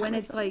rules. Yeah, when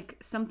it's like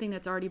something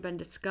that's already been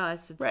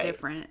discussed, it's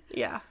different.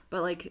 Yeah.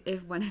 But like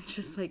when it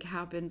just like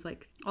happens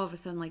like all of a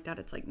sudden like that,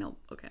 it's like nope,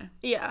 okay.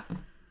 Yeah.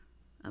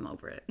 I'm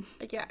over it.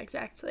 Like, yeah,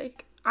 exactly.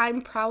 I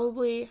don't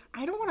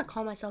want to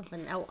call myself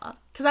vanilla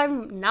because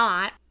I'm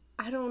not.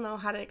 I don't know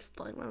how to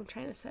explain what I'm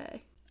trying to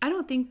say. I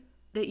don't think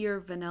that you're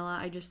vanilla.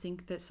 I just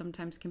think that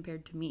sometimes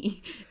compared to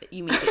me,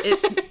 you make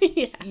it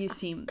Yeah. You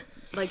seem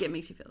like it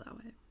makes you feel that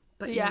way.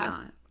 But Yeah. you're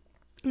not.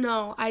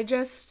 No,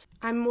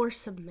 I'm more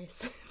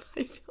submissive,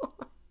 I feel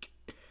like.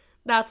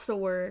 That's the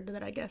word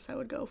that I guess I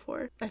would go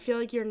for. I feel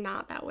like you're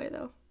not that way,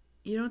 though.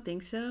 You don't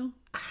think so?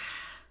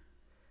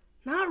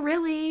 Not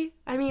really.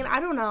 I mean, I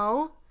don't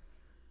know.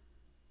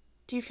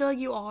 Do you feel like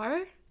you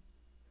are?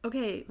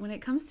 Okay, when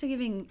it comes to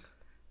giving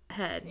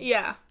head,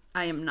 Yeah.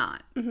 I am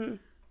not. Mm-hmm.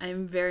 I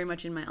am very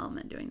much in my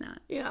element doing that.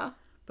 Yeah.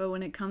 But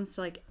when it comes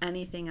to like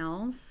anything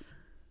else,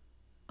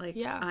 like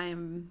Yeah. I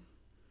am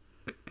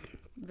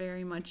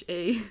very much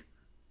a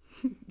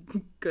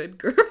good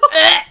girl.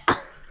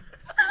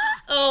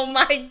 Oh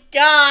my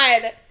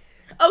god.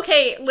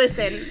 Okay,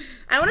 listen.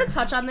 I want to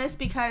touch on this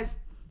because...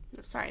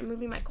 Sorry, I'm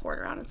moving my cord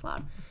around. It's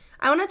loud.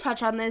 I want to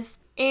touch on this.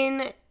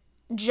 In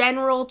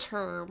general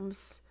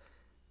terms,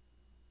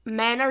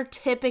 men are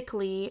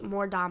typically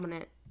more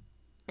dominant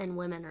and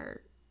women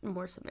are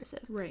more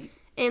submissive. Right.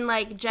 In,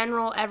 like,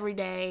 general,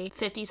 everyday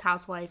 50s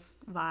housewife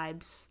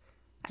vibes,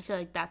 I feel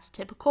like that's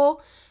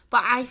typical.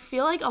 But I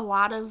feel like a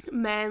lot of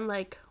men,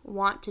 like,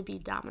 want to be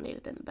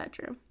dominated in the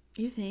bedroom.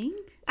 You think?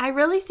 I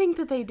really think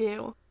that they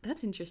do.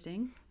 That's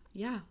interesting.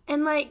 Yeah.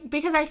 And, like,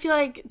 because I feel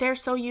like they're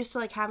so used to,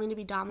 like, having to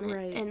be dominant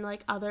Right. in,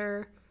 like,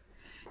 other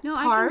No,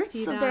 parts I can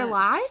see of that. their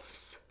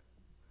lives.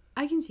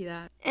 I can see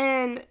that.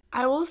 And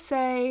I will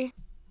say,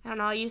 I don't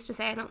know, I used to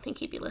say I don't think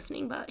he'd be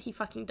listening, but he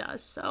fucking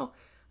does. So,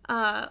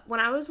 when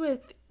I was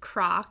with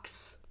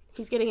Crocs,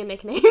 he's getting a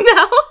nickname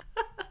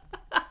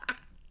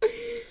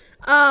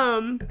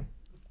now.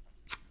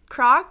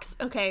 Crocs,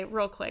 okay,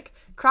 real quick.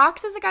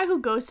 Crocs is a guy who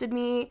ghosted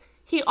me.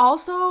 He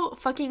also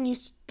fucking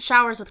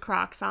showers with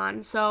Crocs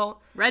on, so...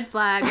 Red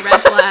flag,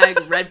 red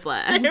flag, red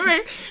flag.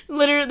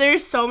 Literally,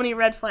 there's so many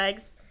red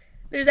flags.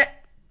 There's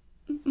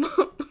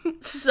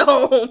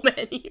so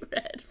many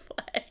red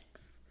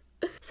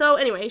flags. So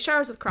anyway, he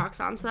showers with Crocs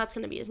on, so that's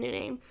going to be his new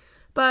name.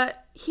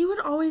 But he would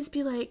always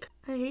be like,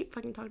 I hate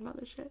fucking talking about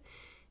this shit.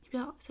 He'd be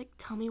always like,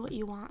 tell me what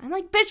you want. I'm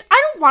like, bitch,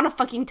 I don't want to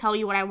fucking tell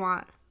you what I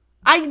want.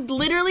 I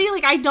literally,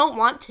 like, I don't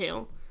want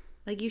to.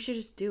 Like, you should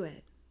just do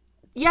it.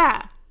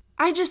 Yeah.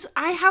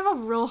 I have a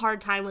real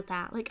hard time with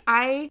that. Like,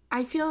 I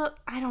feel,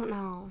 I don't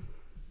know.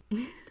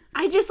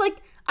 I just, like,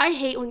 I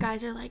hate when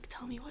guys are like,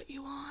 tell me what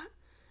you want.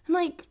 I'm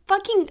like,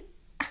 fucking,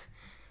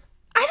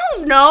 I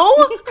don't know.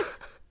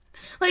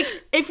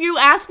 Like, if you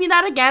ask me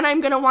that again,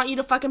 I'm gonna want you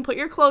to fucking put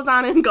your clothes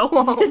on and go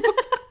home.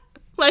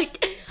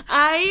 Like,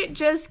 I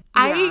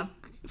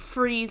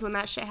freeze when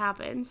that shit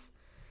happens.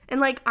 And,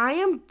 like, I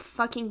am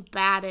fucking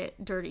bad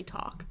at dirty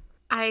talk.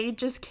 I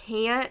just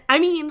can't. I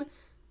mean,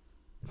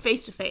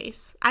 face to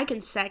face, I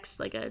can sex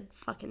like a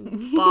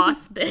fucking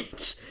boss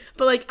bitch.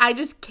 But, like, I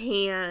just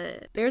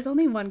can't. There's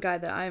only one guy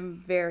that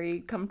I'm very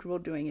comfortable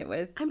doing it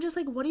with. I'm just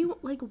like, what do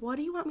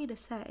you want me to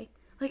say?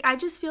 Like, I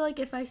just feel like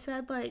if I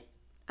said, like,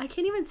 I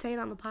can't even say it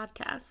on the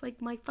podcast.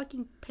 Like, my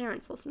fucking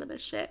parents listen to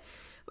this shit.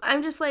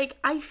 I'm just like,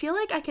 I feel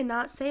like I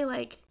cannot say,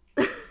 like,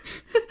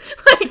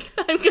 like,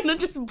 I'm gonna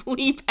just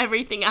bleep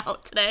everything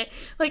out today.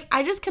 Like,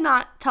 I just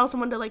cannot tell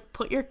someone to, like,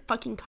 put your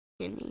fucking cock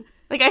in me.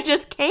 Like, I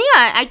just can't.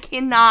 I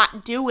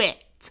cannot do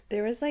it.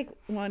 There was, like,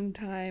 one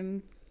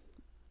time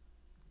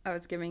I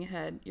was giving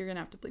head. You're gonna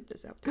have to bleep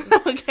this out, too.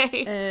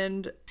 Okay.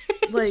 And,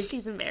 like...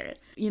 She's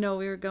embarrassed. You know,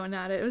 we were going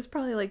at it. It was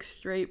probably, like,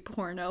 straight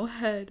porno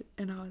head.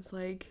 And I was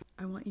like,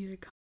 I want you to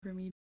cover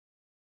me.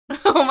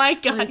 Oh, my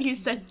God. Like, you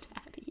said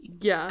daddy.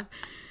 Yeah.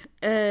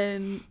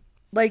 And...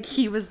 like,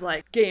 he was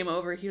like, game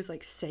over. He was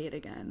like, say it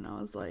again. And I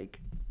was like,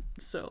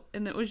 so.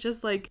 And it was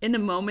just like, in the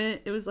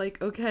moment, it was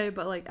like, okay.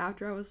 But like,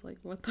 after I was like,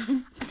 what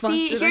the fuck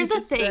See, did here's I the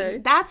just thing.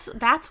 say?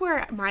 That's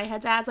where my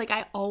head's at. Is, like,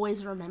 I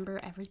always remember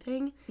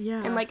everything.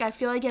 Yeah. And, like, I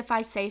feel like if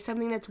I say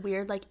something that's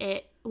weird, like,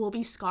 it will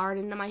be scarred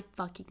into my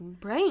fucking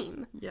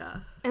brain.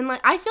 Yeah. And,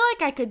 like, I feel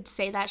like I could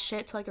say that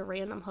shit to, like, a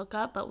random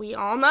hookup. But we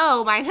all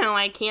know by now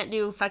I can't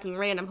do fucking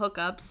random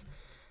hookups.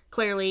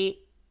 Clearly,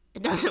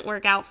 it doesn't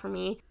work out for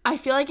me. I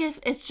feel like if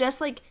it's just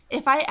like,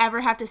 if I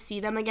ever have to see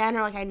them again,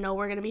 or like I know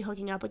we're gonna be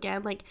hooking up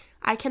again, like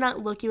I cannot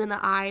look you in the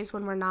eyes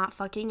when we're not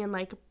fucking and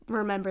like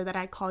remember that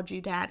I called you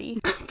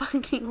daddy.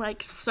 Fucking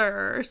like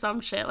sir or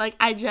some shit. Like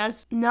I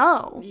just,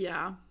 no.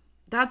 Yeah.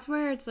 That's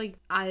where it's like,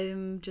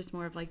 I'm just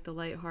more of like the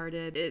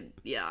lighthearted,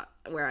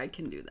 where I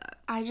can do that.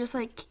 I just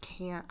like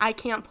can't. I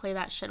can't play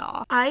that shit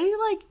off.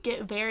 I like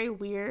get very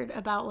weird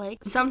about like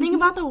something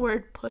about the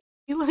word pussy.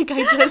 Like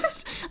I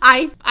just,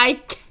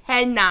 I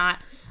cannot.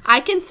 I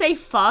can say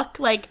fuck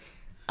like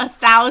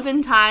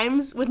 1,000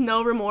 times with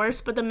no remorse,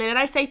 but the minute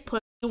I say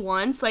pussy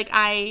once, like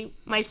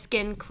my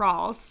skin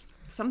crawls.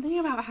 Something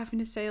about having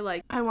to say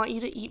like, I want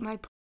you to eat my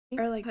pussy.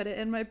 or like put it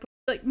in my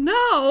like,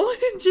 no,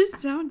 it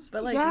just sounds,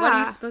 but like, what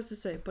are you supposed to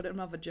say? Put it in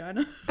my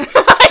vagina?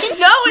 I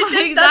know, it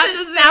Like, just that doesn't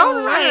doesn't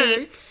sound work.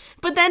 right.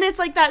 But then it's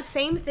like that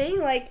same thing,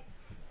 like,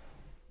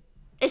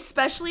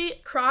 especially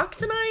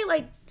Crocs and I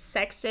like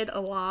sexted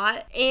a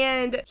lot,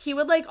 and he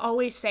would like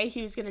always say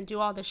he was gonna do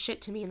all this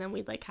shit to me, and then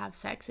we'd like have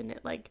sex and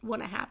it like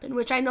wouldn't happen,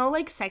 which I know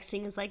like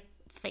sexting is like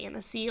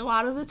fantasy a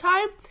lot of the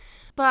time,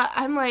 but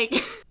I'm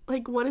like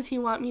like what does he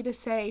want me to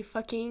say?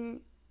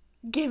 Fucking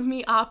give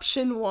me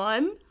option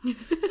 1.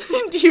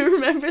 Do you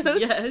remember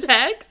those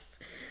texts?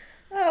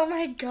 Oh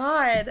my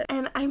God.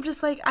 And I'm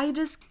just like,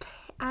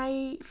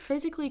 I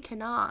physically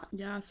cannot.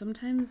 Yeah,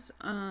 sometimes,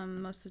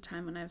 most of the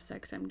time when I have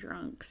sex, I'm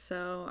drunk.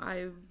 So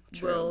I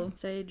True. will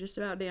say just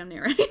about damn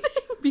near anything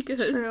because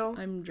True.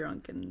 I'm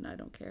drunk and I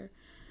don't care.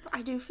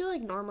 I do feel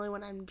like normally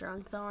when I'm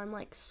drunk, though, I'm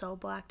like so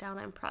blacked out,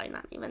 I'm probably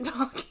not even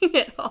talking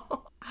at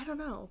all. I don't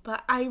know.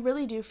 But I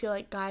really do feel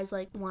like guys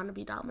like want to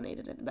be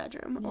dominated in the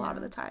bedroom a lot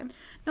of the time.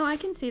 No, I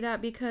can see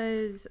that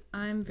because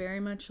I'm very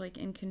much like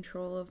in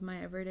control of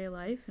my everyday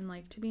life and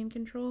like to be in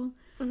control.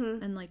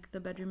 Mm-hmm. And like the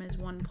bedroom is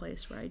one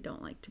place where I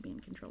don't like to be in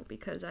control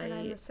because And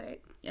I'm I the same,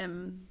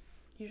 am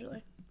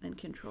usually. in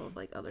control of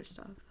like other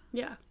stuff.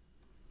 Yeah.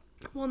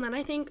 Well, and then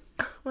I think,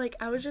 like,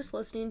 I was just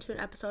listening to an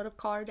episode of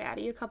Call Her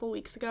Daddy a couple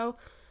weeks ago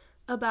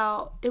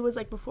about, it was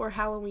like before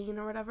Halloween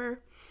or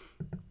whatever,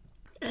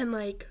 and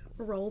like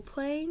role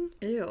playing.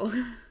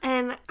 Ew.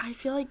 And I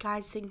feel like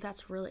guys think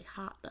that's really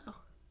hot though.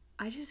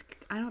 I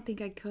don't think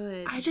I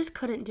could. I just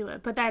couldn't do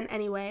it. But then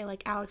anyway,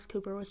 like Alex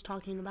Cooper was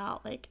talking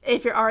about like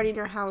if you're already in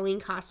your Halloween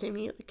costume,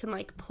 you can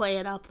like play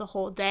it up the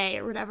whole day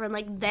or whatever, and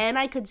like then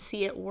I could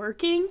see it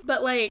working.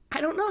 But like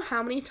I don't know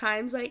how many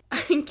times like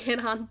I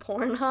get on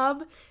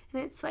Pornhub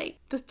and it's like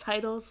the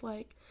title's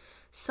like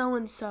so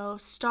and so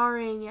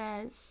starring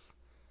as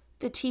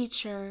the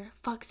teacher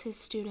fucks his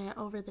student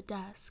over the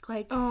desk.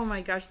 Like, Oh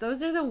my gosh,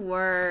 those are the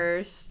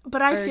worst.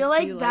 but I Or feel do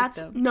like you that's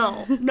them?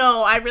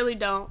 no, I really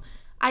don't.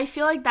 I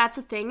feel like that's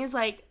the thing is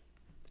like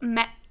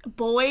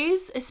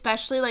boys,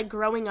 especially like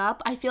growing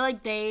up, I feel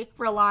like they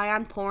rely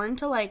on porn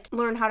to like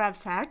learn how to have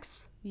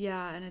sex.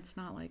 Yeah, and it's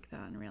not like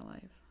that in real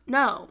life.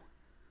 No.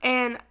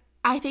 And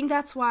I think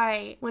that's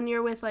why when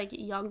you're with like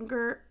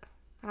younger,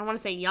 I don't want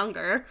to say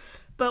younger,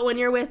 but when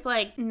you're with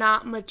like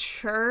not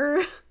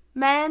mature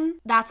men,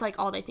 that's like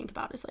all they think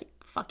about is like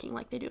fucking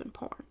like they do in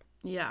porn.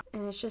 Yeah.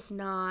 And it's just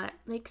not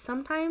like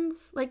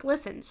sometimes like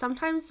listen,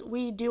 sometimes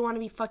we do want to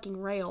be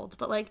fucking railed,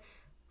 but like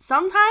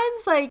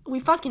sometimes like we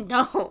fucking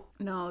don't.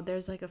 No,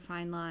 there's like a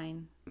fine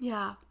line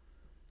Yeah.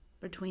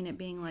 between it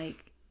being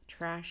like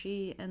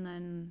trashy and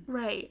then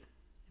Right.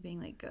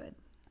 being like good.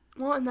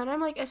 Well, and then I'm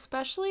like,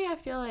 especially I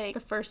feel like the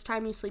first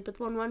time you sleep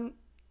with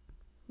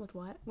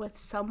with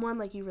someone,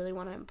 like you really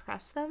want to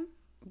impress them.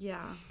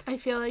 Yeah. I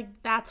feel like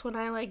that's when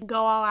I like go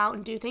all out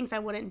and do things I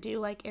wouldn't do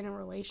like in a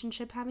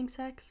relationship having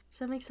sex. Does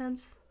that make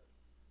sense?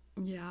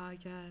 Yeah, I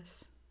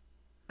guess.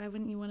 Why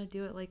wouldn't you want to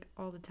do it like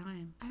all the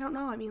time? I don't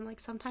know. I mean, like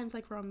sometimes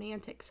like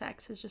romantic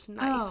sex is just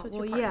nice with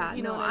your partner. Yeah,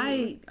 You know no, what I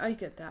mean? I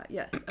get that.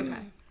 Yes. Okay.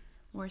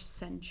 More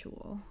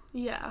sensual.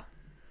 Yeah.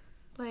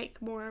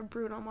 like more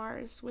Bruno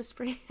Mars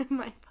whispering in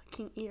my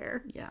fucking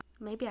ear. Yeah.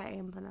 Maybe I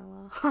am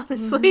vanilla,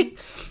 honestly.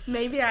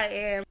 Maybe I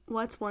am.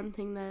 What's one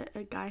thing that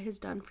a guy has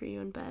done for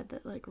you in bed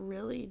that like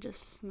really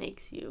just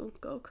makes you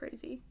go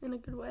crazy in a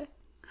good way?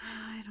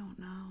 I don't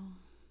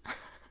know.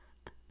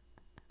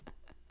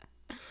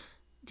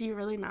 Do you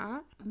really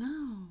not?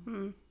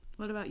 No.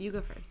 What about you?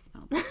 Go first.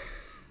 No.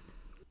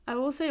 I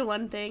will say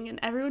one thing, and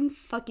everyone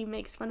fucking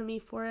makes fun of me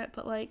for it,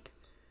 but like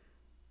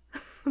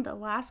the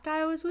last guy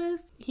I was with,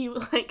 he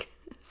would like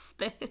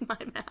spit in my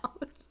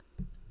mouth.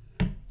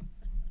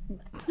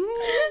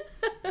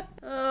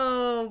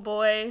 Oh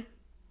boy.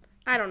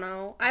 I don't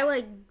know. I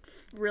like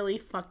really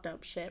fucked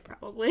up shit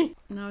probably.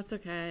 No, it's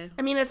okay.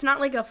 I mean, it's not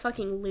like a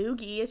fucking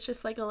loogie. It's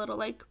just like a little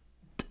like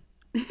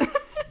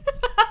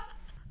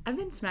I've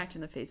been smacked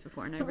in the face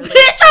before, and I really, Bitch,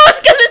 I was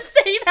gonna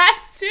say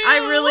that too.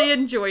 I really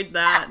enjoyed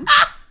that.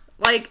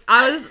 Like,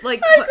 I was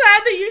like, I'm glad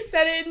that you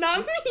said it, not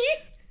me.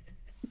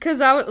 because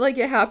I was like,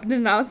 it happened,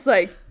 and I was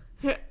like,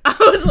 I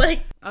was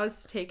like, I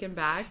was taken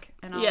back,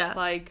 and I Yeah. was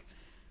like,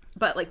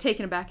 but like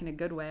taken aback in a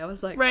good way. I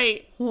was like,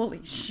 right.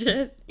 holy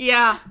shit.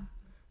 Yeah.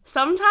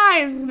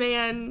 Sometimes,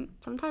 man,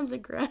 sometimes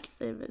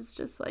aggressive is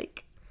just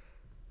like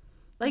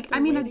Like, the I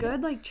mean, way a to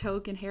good like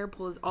choke and hair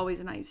pull is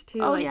always nice too.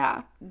 Oh, Like,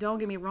 yeah. Don't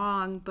get me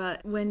wrong,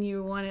 but when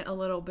you want it a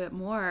little bit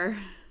more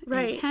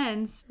Right.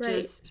 intense,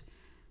 Right. just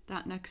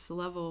that next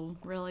level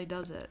really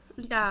does it.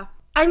 Yeah.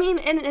 I mean,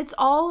 and it's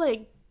all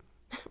like,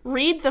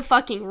 read the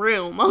fucking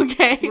room,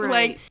 okay? Right.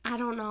 Like, I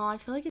don't know. I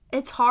feel like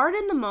it's hard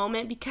in the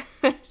moment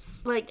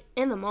because, like,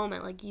 in the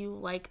moment, like, you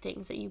like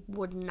things that you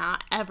would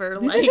not ever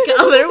like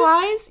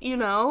otherwise, you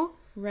know?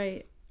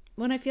 Right.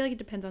 When I feel like it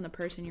depends on the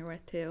person you're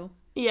with too.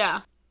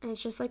 Yeah. And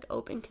it's just, like,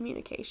 open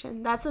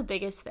communication. That's the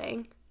biggest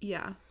thing.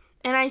 Yeah.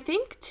 And I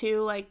think,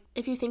 too, like,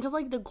 if you think of,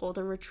 like, the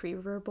golden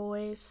retriever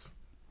boys,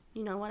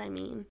 you know what I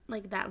mean?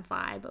 Like, that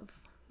vibe of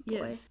boys.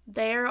 Yes.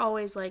 They're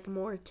always, like,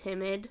 more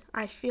timid,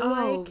 I feel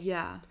Oh, like.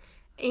 yeah.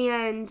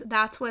 And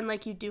that's when,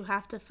 like, you do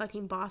have to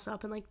fucking boss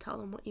up and, like, tell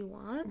them what you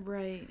want.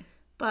 Right.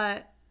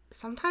 But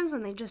sometimes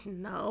when they just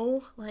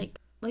know, like,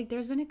 Like,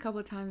 there's been a couple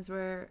of times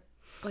where,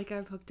 like,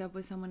 I've hooked up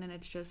with someone and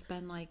it's just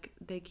been, like,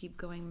 they keep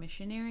going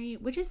missionary,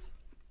 which is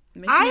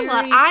missionary.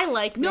 I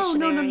like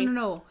missionary.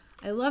 No.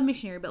 I love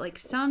missionary, but, like,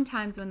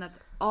 sometimes when that's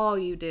all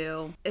you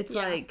do, it's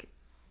Yeah. like,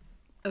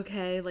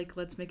 okay, like,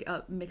 let's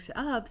mix it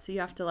up, so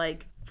you have to,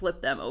 like,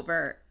 flip them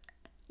over.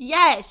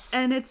 Yes.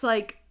 And it's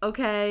like,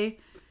 okay,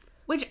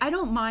 which I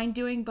don't mind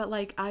doing, but,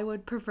 like, I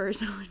would prefer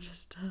someone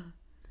just to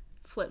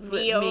flip flip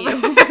me me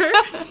over. over.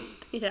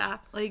 Yeah.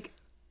 Like,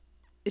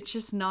 it's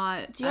just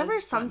not. Do you ever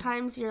as fun.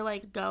 sometimes you're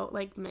like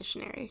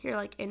missionary? You're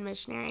like in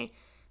missionary.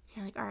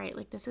 You're like, all right,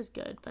 like this is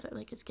good, but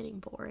like it's getting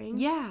boring.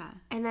 Yeah.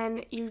 And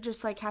then you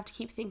just like have to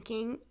keep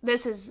thinking.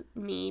 This is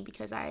me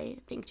because I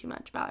think too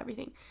much about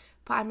everything.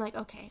 But I'm like,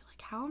 okay,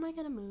 like how am I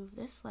gonna move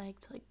this leg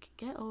to like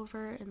get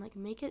over and like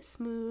make it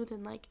smooth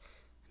and like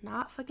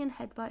not fucking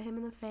headbutt him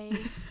in the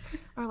face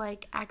or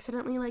like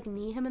accidentally like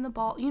knee him in the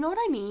ball. You know what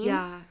I mean?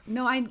 Yeah.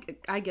 No,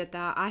 I get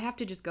that. I have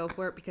to just go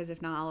for it because if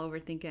not, I'll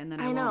overthink it and then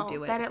I know won't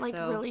do it. that it like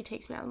so. really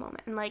takes me out of the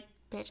moment. And like,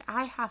 bitch,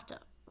 I have to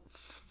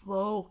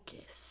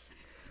focus.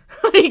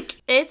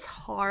 Like, it's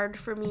hard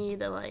for me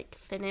to like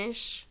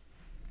finish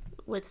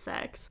with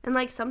sex. And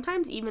like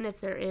sometimes even if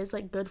there is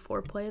like good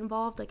foreplay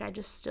involved, like I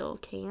just still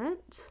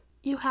can't.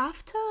 You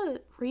have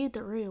to read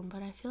the room,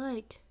 but I feel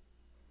like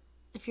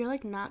if you're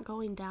like not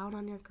going down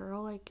on your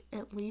girl like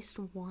at least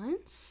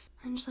once,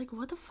 I'm just like,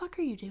 what the fuck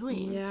are you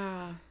doing?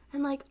 Yeah.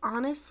 And like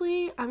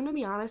honestly, I'm gonna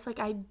be honest, like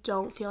I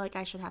don't feel like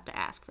I should have to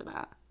ask for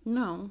that.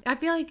 No. I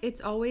feel like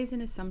it's always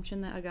an assumption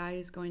that a guy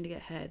is going to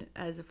get head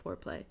as a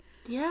foreplay.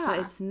 Yeah. But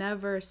it's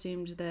never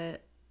assumed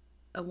that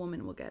a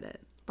woman will get it.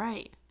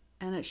 Right.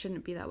 And it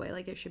shouldn't be that way.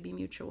 Like, it should be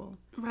mutual.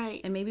 Right.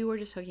 And maybe we're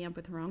just hooking up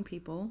with the wrong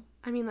people.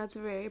 I mean, that's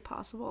very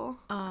possible.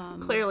 Um,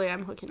 Clearly,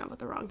 I'm hooking up with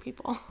the wrong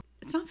people.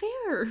 It's not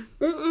fair.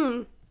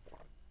 Mm-mm.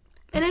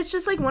 And it's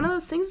just like one of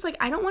those things, like,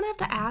 I don't want to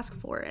have to ask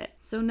for it.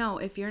 So, no,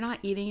 if you're not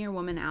eating your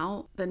woman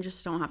out, then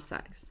just don't have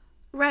sex.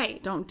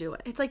 Right. Don't do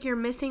it. It's like you're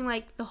missing,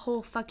 like, the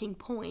whole fucking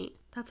point.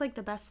 That's, like,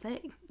 the best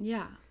thing,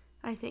 Yeah.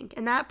 I think.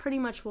 And that pretty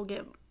much will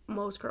get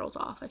most girls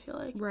off, I feel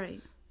like.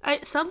 Right.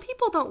 Some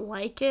people don't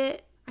like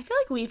it. I feel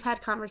like we've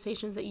had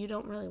conversations that you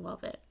don't really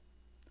love it.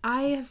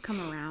 I have come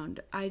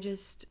around. I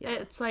just... Yeah.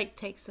 It's, like,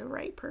 takes the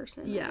right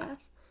person, Yeah.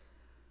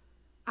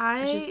 I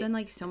guess. It's just been,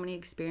 like, so many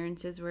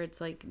experiences where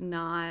it's, like,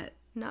 not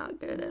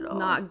good at all.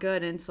 not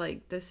good, and it's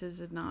like, this is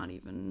not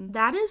even...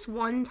 That is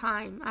one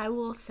time I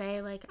will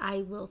say, like, I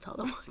will tell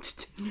them what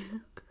to do.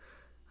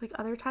 Like,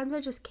 other times I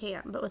just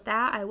can't. But with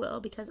that, I will,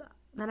 because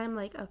then I'm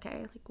like, okay,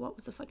 like, what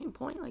was the fucking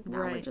point? Like, now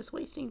we're Right. just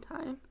wasting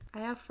time. I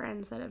have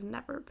friends that have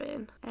never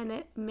been, and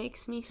it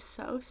makes me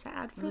so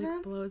sad for It, them.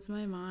 like, blows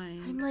my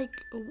mind. I'm like,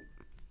 oh,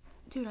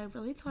 dude, I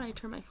really thought I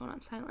turned my phone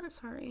on silent.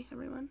 Sorry,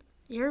 everyone.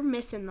 You're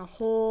missing the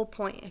whole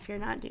point if you're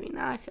not doing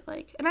that, I feel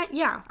like. And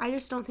I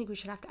just don't think we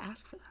should have to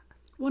ask for that.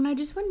 Well, and I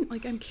just wouldn't,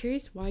 like, I'm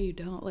curious why you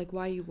don't, like,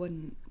 why you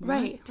wouldn't want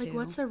Right. to. Like,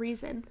 what's the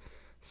reason?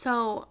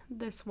 So,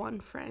 this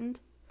one friend,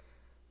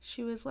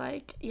 she was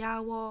like, yeah,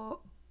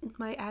 well,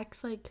 my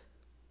ex, like,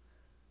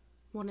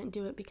 wouldn't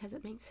do it because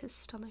it makes his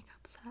stomach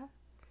upset.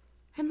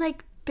 I'm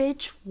like,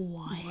 bitch,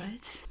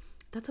 what?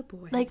 That's a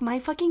boy. Like, my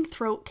fucking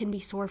throat can be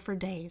sore for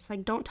days.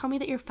 Like, don't tell me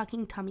that your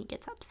fucking tummy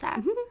gets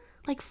upset.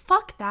 Like,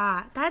 fuck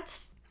that.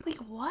 That's, like,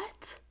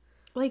 what?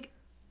 Like,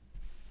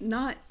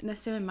 not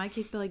necessarily in my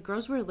case, but, like,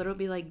 girls will literally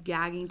be, like,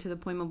 gagging to the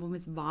point of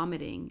almost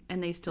vomiting,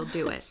 and they still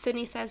do it.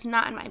 Sydney says,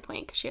 not in my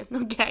point, because she has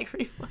no gag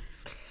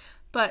reflex.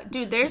 But,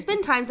 dude, there's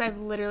been times I've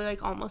literally,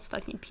 like, almost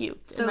fucking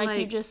puked. So, and, like,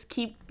 you just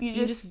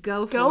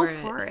go for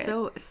it.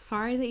 So,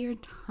 sorry that your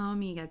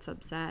tummy gets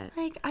upset.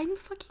 Like, I'm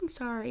fucking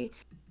sorry.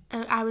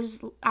 And I was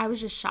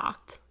just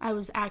shocked. I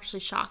was actually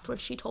shocked when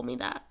she told me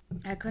that.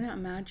 I couldn't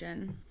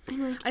imagine.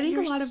 I'm like, I think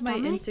a your lot of my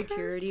stomach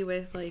insecurity hurts?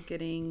 with, like,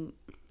 getting,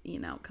 you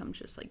know, comes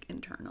just, like,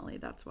 internally.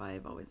 That's why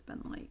I've always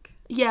been, like...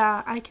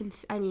 Yeah, I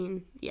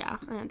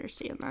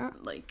understand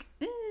that. Like,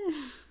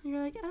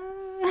 You're like,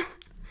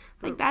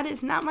 like, that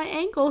is not my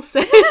ankle,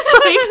 sis.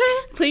 Like,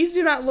 please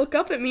do not look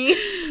up at me.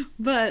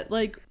 But,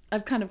 like,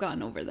 I've kind of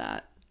gotten over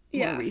that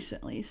Yeah. more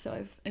recently, so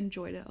I've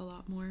enjoyed it a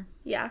lot more.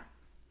 Yeah,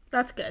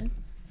 that's good.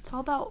 It's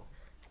all about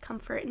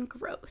comfort and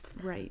growth.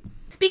 Right.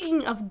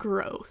 Speaking of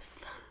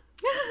growth,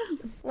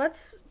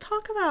 let's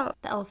talk about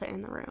the elephant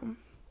in the room.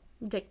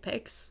 Dick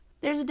pics.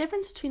 There's a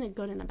difference between a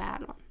good and a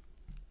bad one.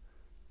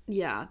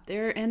 Yeah,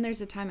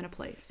 there's a time and a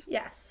place.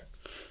 Yes.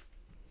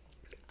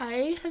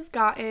 I have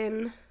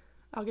gotten,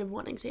 I'll give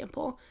one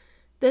example.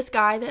 This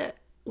guy that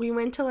we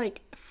went to,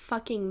 like,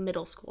 fucking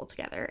middle school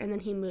together, and then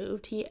he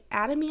moved. He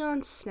added me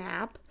on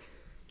Snap,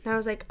 and I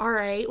was like, all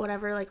right,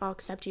 whatever, like, I'll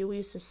accept you. We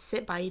used to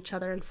sit by each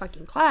other in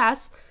fucking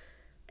class.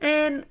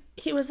 And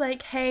he was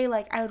like, hey,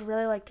 like, I would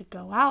really like to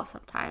go out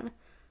sometime.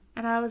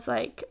 And I was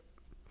like,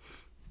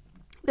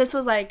 this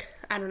was, like,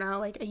 I don't know,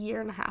 like, a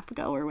year and a half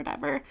ago or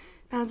whatever.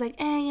 And I was like,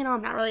 you know,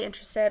 I'm not really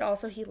interested.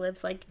 Also, he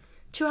lives, like,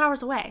 2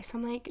 hours away. So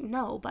I'm like,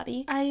 no,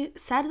 buddy. I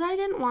said that I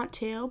didn't want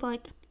to, but,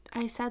 like,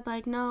 I said,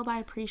 like, no, but I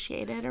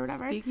appreciate it or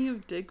whatever. Speaking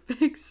of dick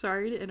pics,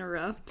 sorry to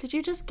interrupt. Did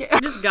you just get... I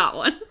just got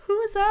one. Who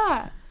was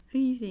that? Who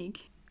do you think?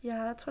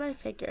 Yeah, that's what I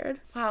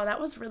figured. Wow, that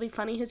was really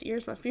funny. His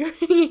ears must be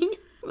ringing.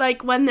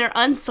 Like, when they're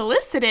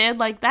unsolicited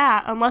like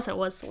that, unless it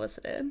was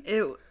solicited.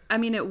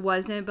 It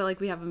wasn't, but, like,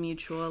 we have a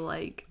mutual,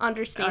 like...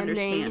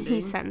 Understanding. He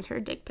sends her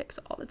dick pics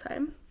all the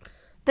time.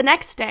 The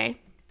next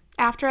day,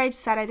 after I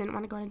said I didn't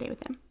want to go on a date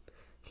with him,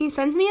 he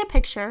sends me a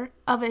picture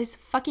of his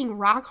fucking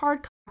rock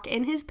hard cock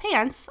in his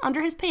pants,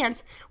 under his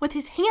pants, with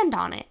his hand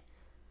on it.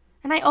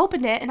 And I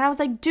opened it, and I was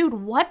like, dude,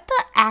 what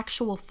the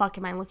actual fuck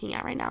am I looking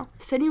at right now?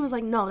 Sydney was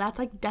like, no, that's,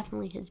 like,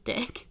 definitely his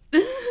dick.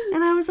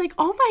 And I was like,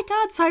 oh my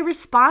God. So I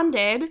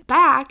responded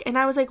back, and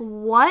I was like,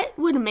 what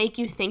would make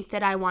you think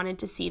that I wanted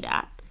to see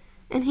that?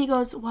 And he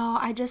goes, well,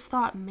 I just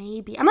thought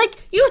maybe. I'm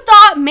like, you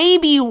thought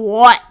maybe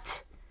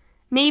what?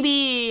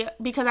 Maybe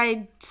because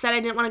I said I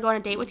didn't want to go on a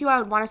date with you, I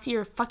would want to see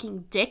your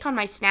fucking dick on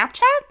my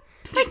Snapchat?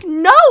 Like,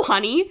 no,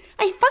 honey.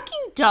 I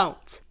fucking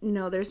don't.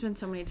 No, there's been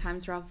so many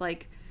times where I've,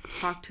 like,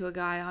 talked to a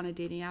guy on a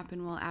dating app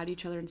and we'll add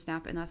each other in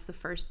Snap, and that's the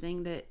first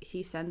thing that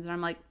he sends, and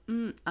I'm like,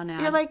 an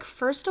ad. You're like,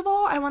 first of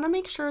all, I want to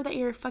make sure that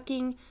your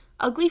fucking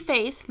ugly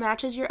face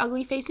matches your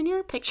ugly face in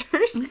your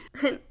pictures.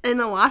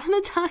 and a lot of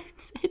the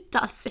times, it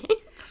doesn't.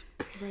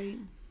 Right.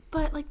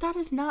 But, like, that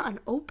is not an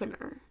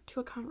opener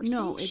to a conversation.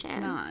 No, it's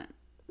not.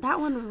 That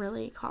one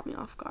really caught me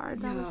off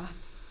guard. That Yeah. was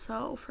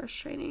so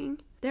frustrating.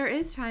 There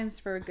is times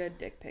for a good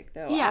dick pic,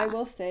 though. Yeah. I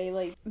will say,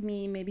 like,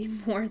 me, maybe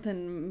more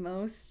than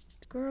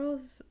most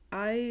girls,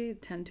 I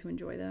tend to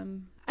enjoy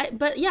them.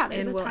 But, yeah,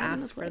 there's And a we'll time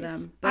and a ask for place.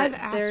 them. I've But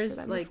asked there's,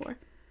 for them like, before.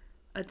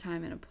 a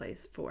time and a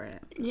place for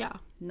it. Yeah.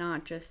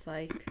 Not just,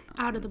 like...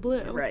 Out of the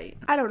blue. Right.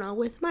 I don't know.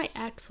 With my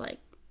ex, like,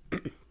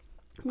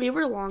 we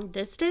were long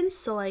distance,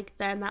 so, like,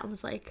 then that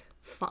was, like,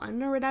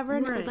 fun or whatever,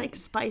 and it would, like,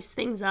 spice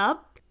things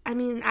up. I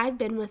mean, I've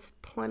been with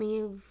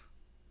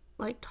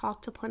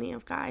talked to plenty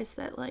of guys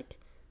that, like,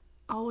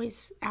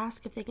 always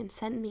ask if they can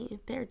send me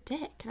their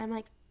dick, and I'm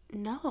like,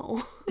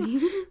 no.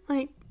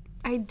 Like,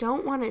 I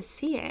don't want to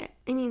see it.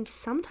 I mean,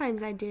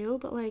 sometimes I do,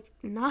 but, like,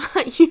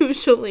 not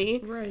usually.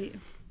 Right.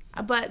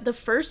 But the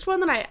first one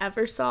that I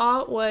ever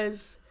saw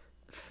was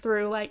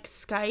through, like,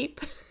 Skype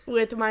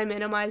with my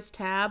minimized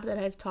tab that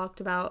I've talked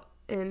about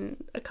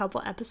in a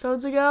couple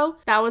episodes ago.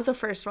 That was the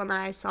first one that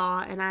I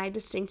saw, and I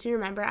distinctly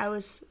remember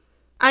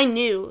I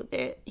knew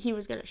that he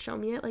was gonna show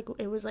me it. Like,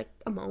 it was, like,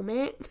 a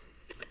moment.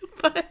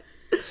 but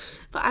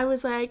I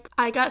was, like,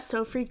 I got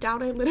so freaked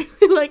out, I literally,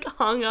 like,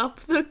 hung up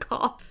the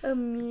call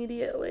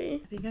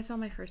immediately. I think I saw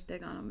my first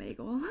dick on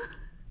Omegle.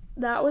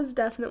 That was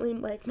definitely,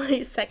 like,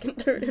 my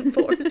second, third, and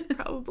fourth,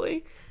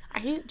 probably.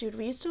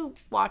 We used to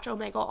watch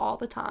Omegle all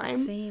the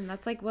time. Same.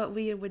 That's, like, what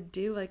we would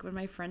do, like, when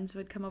my friends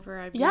would come over,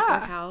 I'd be Yeah. at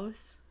their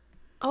house.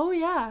 Oh,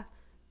 yeah.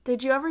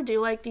 Did you ever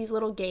do, like, these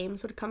little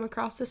games would come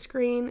across the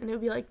screen, and it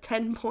would be, like,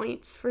 10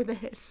 points for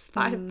this,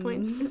 5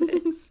 points for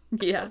this?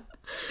 Yeah.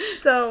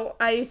 So,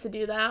 I used to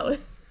do that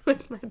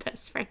with my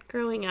best friend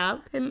growing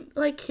up. And,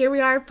 like, here we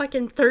are,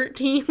 fucking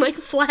 13, like,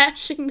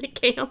 flashing the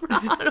camera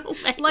on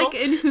Omegle. Like,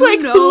 and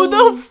who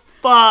the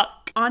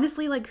fuck like,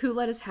 honestly, like, who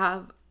let us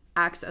have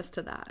access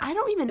to that? I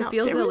don't even know. It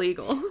feels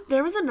illegal.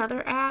 There was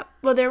another app.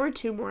 Well, there were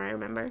two more, I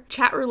remember.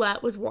 Chat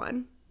roulette was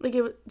one. Like,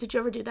 did you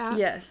ever do that?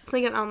 Yes. It's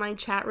like an online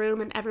chat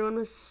room, and everyone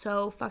was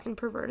so fucking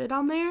perverted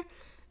on there.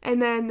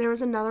 And then there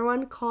was another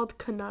one called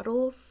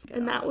Knuddles,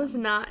 and that was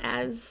not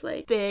as,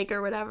 like, big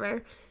or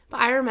whatever. But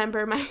I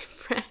remember my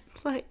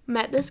friends, like,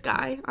 met this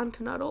guy on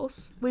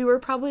Knuddles. We were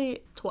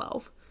probably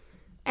 12,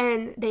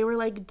 and they were,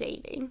 like,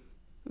 dating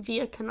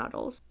via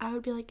Knuddles. I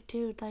would be like,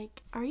 dude,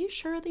 like, are you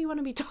sure that you want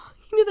to be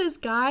talking to this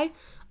guy?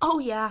 Oh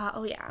yeah,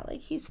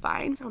 like, he's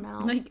fine. I don't know.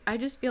 Like, I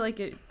just feel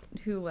like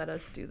who let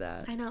us do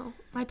that? I know.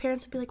 My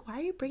parents would be like, why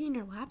are you bringing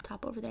your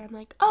laptop over there? I'm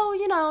like, oh,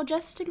 you know,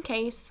 just in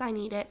case I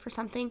need it for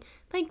something.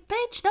 Like,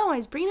 bitch, no, I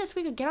was bringing it so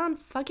we could get on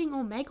fucking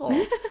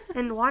Omegle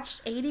and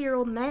watch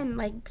 80-year-old men,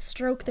 like,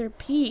 stroke their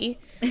pee.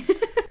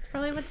 It's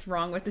probably what's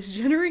wrong with this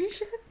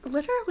generation.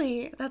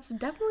 Literally, that's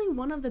definitely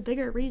one of the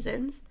bigger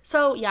reasons.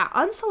 So, yeah,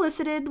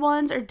 unsolicited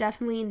ones are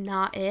definitely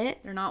not it.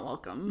 They're not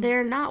welcome.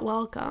 They're not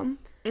welcome.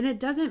 And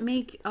it doesn't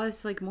make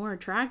us, like, more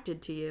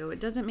attracted to you. It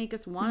doesn't make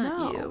us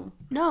want you.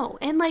 No.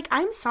 And, like,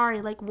 I'm sorry.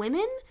 Like,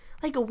 women,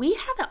 like, we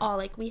have it all.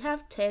 Like, we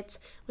have tits.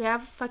 We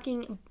have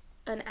fucking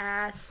an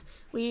ass.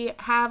 We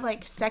have,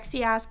 like,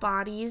 sexy-ass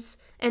bodies.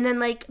 And then,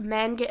 like,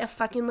 men get a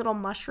fucking little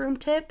mushroom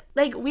tip.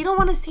 Like, we don't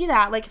want to see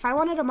that. Like, if I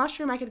wanted a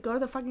mushroom, I could go to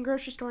the fucking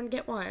grocery store and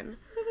get one.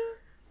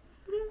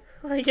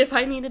 Like, if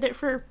I needed it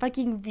for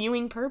fucking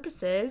viewing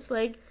purposes.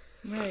 Like...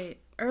 Right.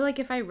 Or, like,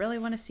 if I really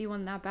want to see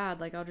one that bad,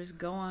 like, I'll just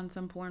go on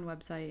some porn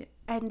website.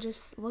 And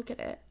just look at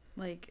it.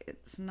 Like,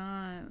 it's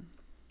not...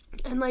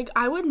 And, like,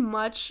 I would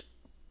much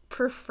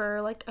prefer,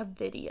 like, a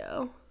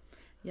video.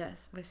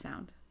 Yes, with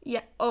sound.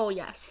 Yeah. Oh,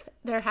 yes.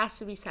 There has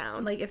to be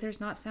sound. Like, if there's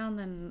not sound,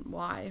 then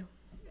why?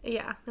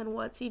 Yeah, then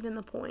what's even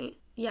the point?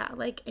 Yeah,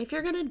 like, if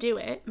you're gonna do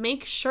it,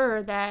 make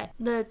sure that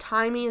the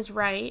timing is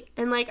right.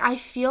 And, like, I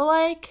feel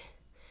like...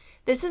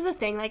 This is a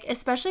thing, like,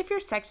 especially if you're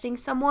sexting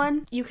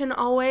someone, you can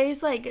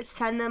always, like,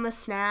 send them a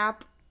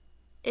snap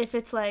if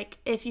it's, like,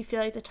 if you feel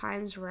like the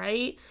time's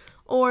right.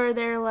 Or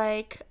they're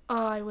like,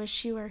 oh, I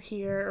wish you were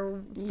here,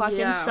 or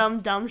fucking some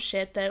dumb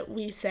shit that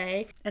we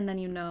say. And then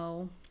you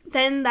know.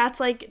 Then that's,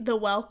 like, the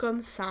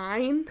welcome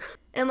sign.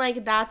 And,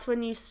 like, that's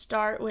when you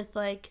start with,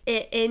 like,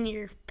 it in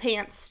your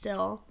pants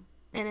still.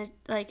 And, it,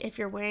 like, if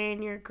you're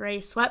wearing your gray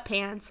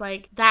sweatpants,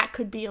 like, that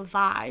could be a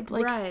vibe.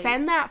 Like, right.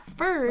 Send that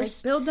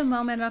first. Like, build the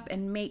moment up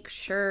and make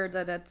sure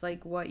that it's,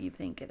 like, what you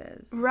think it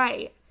is.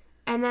 Right.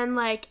 And then,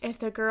 like, if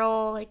the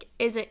girl, like,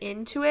 isn't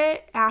into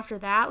it after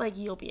that, like,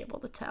 you'll be able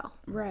to tell.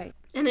 Right.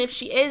 And if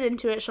she is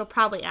into it, she'll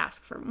probably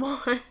ask for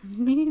more.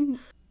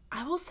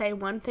 I will say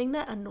one thing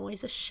that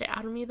annoys the shit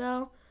out of me,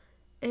 though,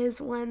 is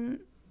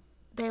when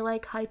they,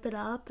 like, hype it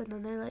up and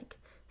then they're, like,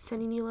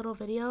 sending you little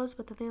videos,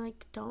 but then they,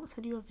 like, don't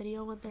send you a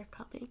video when they're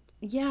coming.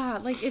 Yeah,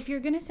 like, if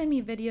you're gonna send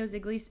me videos,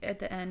 at least at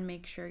the end,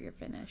 make sure you're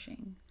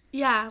finishing.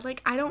 Yeah,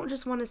 like, I don't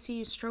just want to see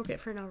you stroke it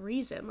for no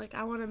reason. Like,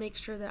 I want to make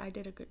sure that I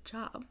did a good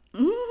job.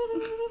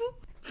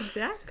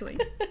 Exactly.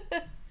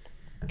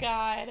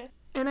 God.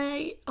 And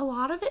a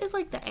lot of it is,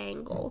 like, the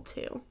angle,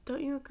 too.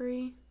 Don't you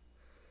agree?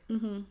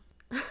 Mm-hmm.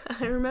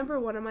 I remember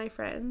one of my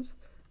friends,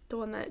 the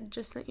one that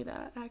just sent you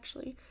that,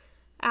 actually,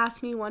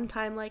 asked me one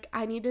time, like,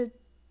 I need to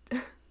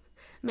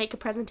make a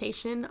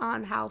presentation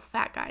on how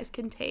fat guys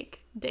can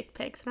take dick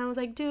pics. And I was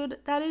like, dude,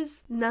 that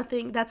is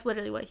nothing. That's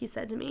literally what he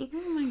said to me.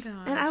 Oh my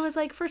gosh. And I was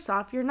like, first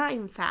off, you're not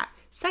even fat.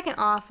 Second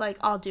off, like,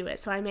 I'll do it.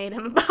 So I made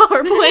him a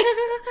PowerPoint.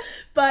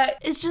 But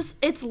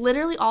it's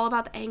literally all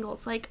about the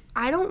angles. Like,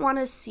 I don't want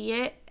to see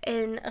it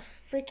in a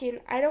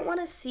freaking, I don't want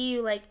to see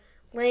you, like,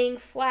 laying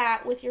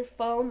flat with your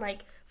phone,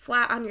 like,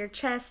 flat on your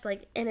chest,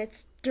 like, and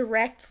it's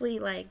directly,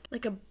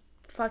 like a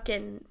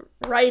fucking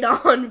right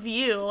on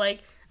view.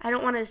 Like, I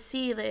don't want to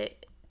see the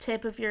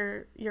tip of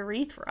your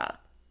urethra.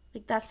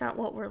 Like, that's not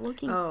what we're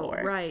looking for.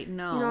 Oh, right,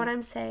 no. You know what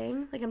I'm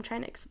saying? Like, I'm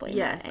trying to explain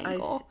that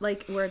angle.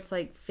 Like, where it's,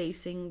 like,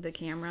 facing the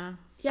camera.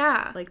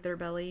 Yeah. Like, their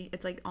belly.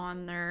 It's, like,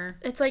 on their...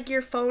 It's like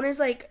your phone is,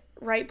 like,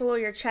 right below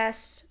your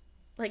chest,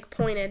 like,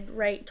 pointed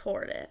right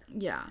toward it.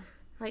 Yeah.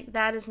 Like,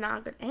 that is not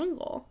a good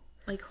angle.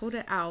 Like, hold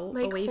it out,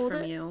 like, away hold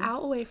from it you.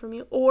 out away from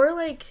you. Or,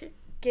 like,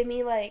 give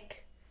me,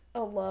 like,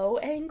 a low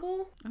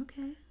angle.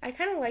 Okay. I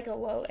kind of like a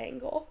low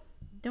angle.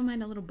 Don't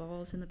mind a little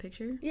balls in the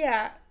picture.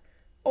 Yeah.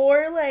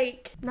 Or,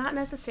 like, not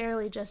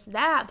necessarily just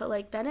that, but,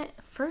 like, then it,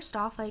 first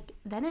off, like,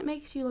 then it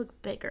makes you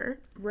look bigger.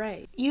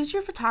 Right. Use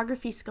your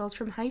photography skills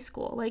from high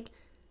school. Like,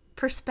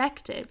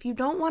 perspective. You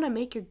don't want to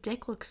make your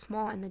dick look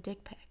small in the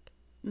dick pic.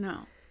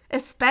 No.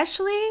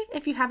 Especially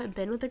if you haven't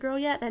been with a girl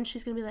yet, then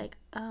she's going to be like,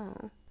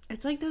 oh.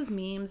 It's like those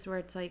memes where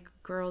it's, like,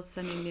 girls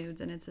sending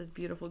nudes and it says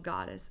beautiful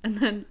goddess. And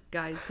then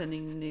guys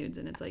sending nudes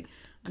and it's, like,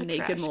 a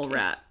naked mole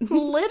rat.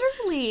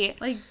 Literally.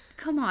 Like,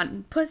 come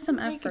on. Put some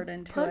effort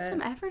into it. Put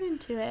some effort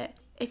into it.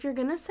 If you're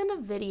gonna send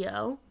a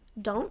video,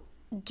 do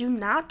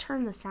not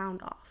turn the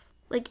sound off.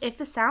 Like, if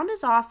the sound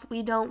is off,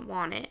 we don't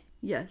want it.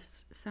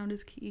 Yes, sound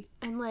is key.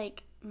 And,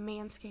 like,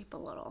 manscape a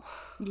little.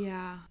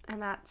 Yeah.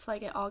 And that's,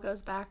 like, it all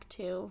goes back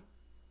to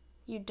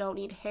you don't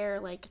need hair,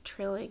 like,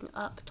 trilling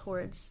up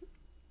towards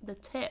the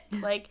tip.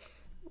 Like,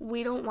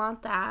 we don't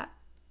want that.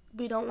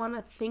 We don't want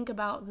to think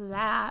about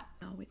that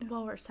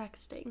while we're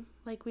sexting.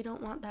 Like, we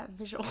don't want that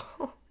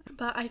visual.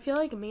 But I feel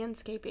like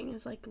manscaping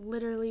is, like,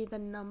 literally the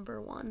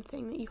number one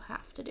thing that you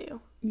have to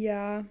do.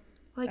 Yeah.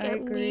 Like, I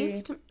agree.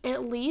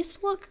 at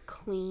least look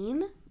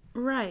clean.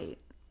 Right.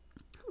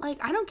 Like,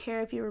 I don't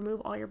care if you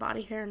remove all your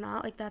body hair or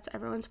not. Like, that's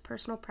everyone's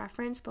personal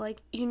preference. But,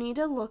 like, you need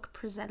to look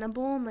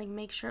presentable and, like,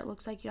 make sure it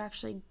looks like you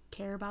actually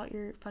care about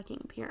your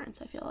fucking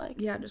appearance, I feel like.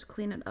 Yeah, just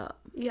clean it up.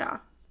 Yeah.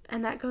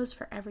 And that goes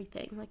for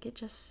everything. Like, you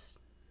just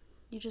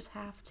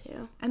have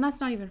to. And that's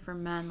not even for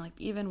men. Like,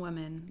 even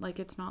women. Like,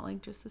 it's not,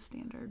 like, just the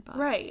standard. But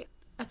Right.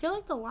 I feel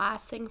like the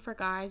last thing for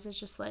guys is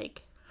just,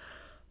 like,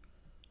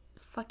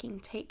 fucking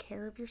take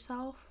care of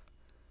yourself.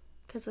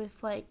 Because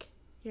if, like,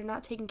 you're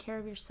not taking care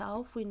of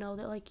yourself, we know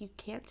that, like, you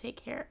can't take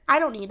care. I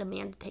don't need a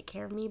man to take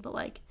care of me, but,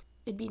 like,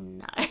 it'd be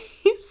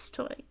nice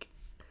to, like...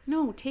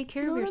 No, take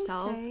care of what I'm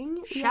yourself. saying?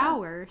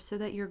 Shower so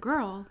that your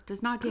girl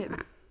does not get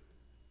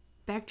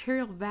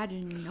bacterial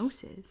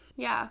vaginosis.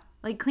 Yeah.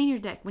 Like, clean your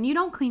dick. When you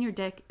don't clean your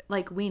dick,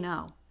 like, we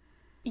know.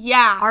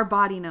 Yeah. Our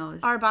body knows.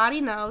 Our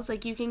body knows.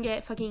 Like, you can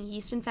get fucking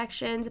yeast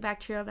infections,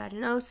 bacterial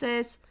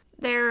vaginosis.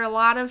 There are a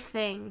lot of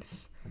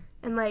things.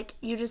 And, like,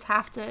 you just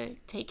have to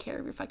take care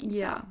of your fucking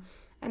self.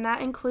 And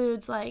that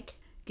includes, like...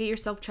 Get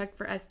yourself checked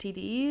for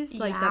STDs.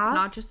 Like, Yeah. that's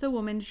not just a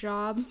woman's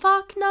job.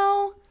 Fuck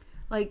no.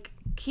 Like,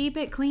 keep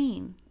it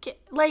clean.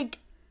 Like,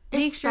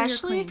 Make sure you're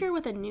especially if clean. you're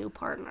with a new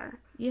partner.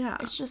 Yeah.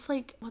 It's just,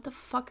 like, what the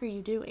fuck are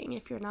you doing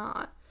if you're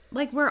not?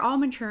 Like, we're all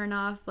mature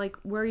enough. Like,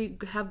 where you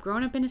have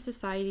grown up in a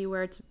society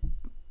where it's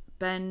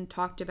been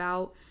talked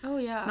about. Oh,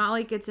 yeah. It's not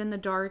like it's in the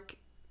dark.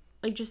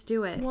 Like, just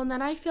do it. Well, and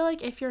then I feel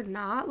like if you're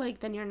not, like,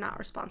 then you're not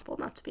responsible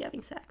enough to be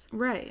having sex.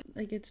 Right.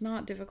 Like, it's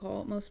not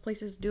difficult. Most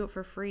places do it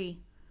for free.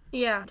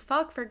 Yeah.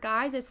 Fuck, for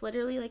guys, it's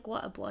literally, like,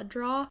 what, a blood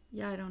draw?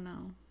 Yeah, I don't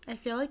know. I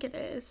feel like it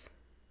is.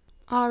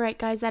 All right,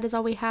 guys, that is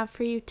all we have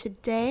for you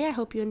today. I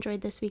hope you enjoyed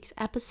this week's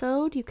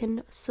episode. You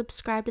can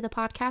subscribe to the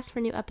podcast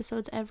for new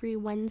episodes every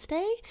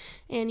Wednesday,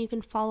 and you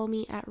can follow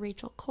me at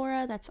Rachel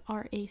Cora. That's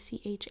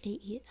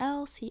RACHAEL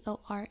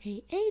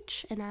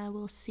CORAH, and I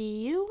will see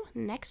you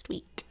next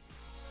week.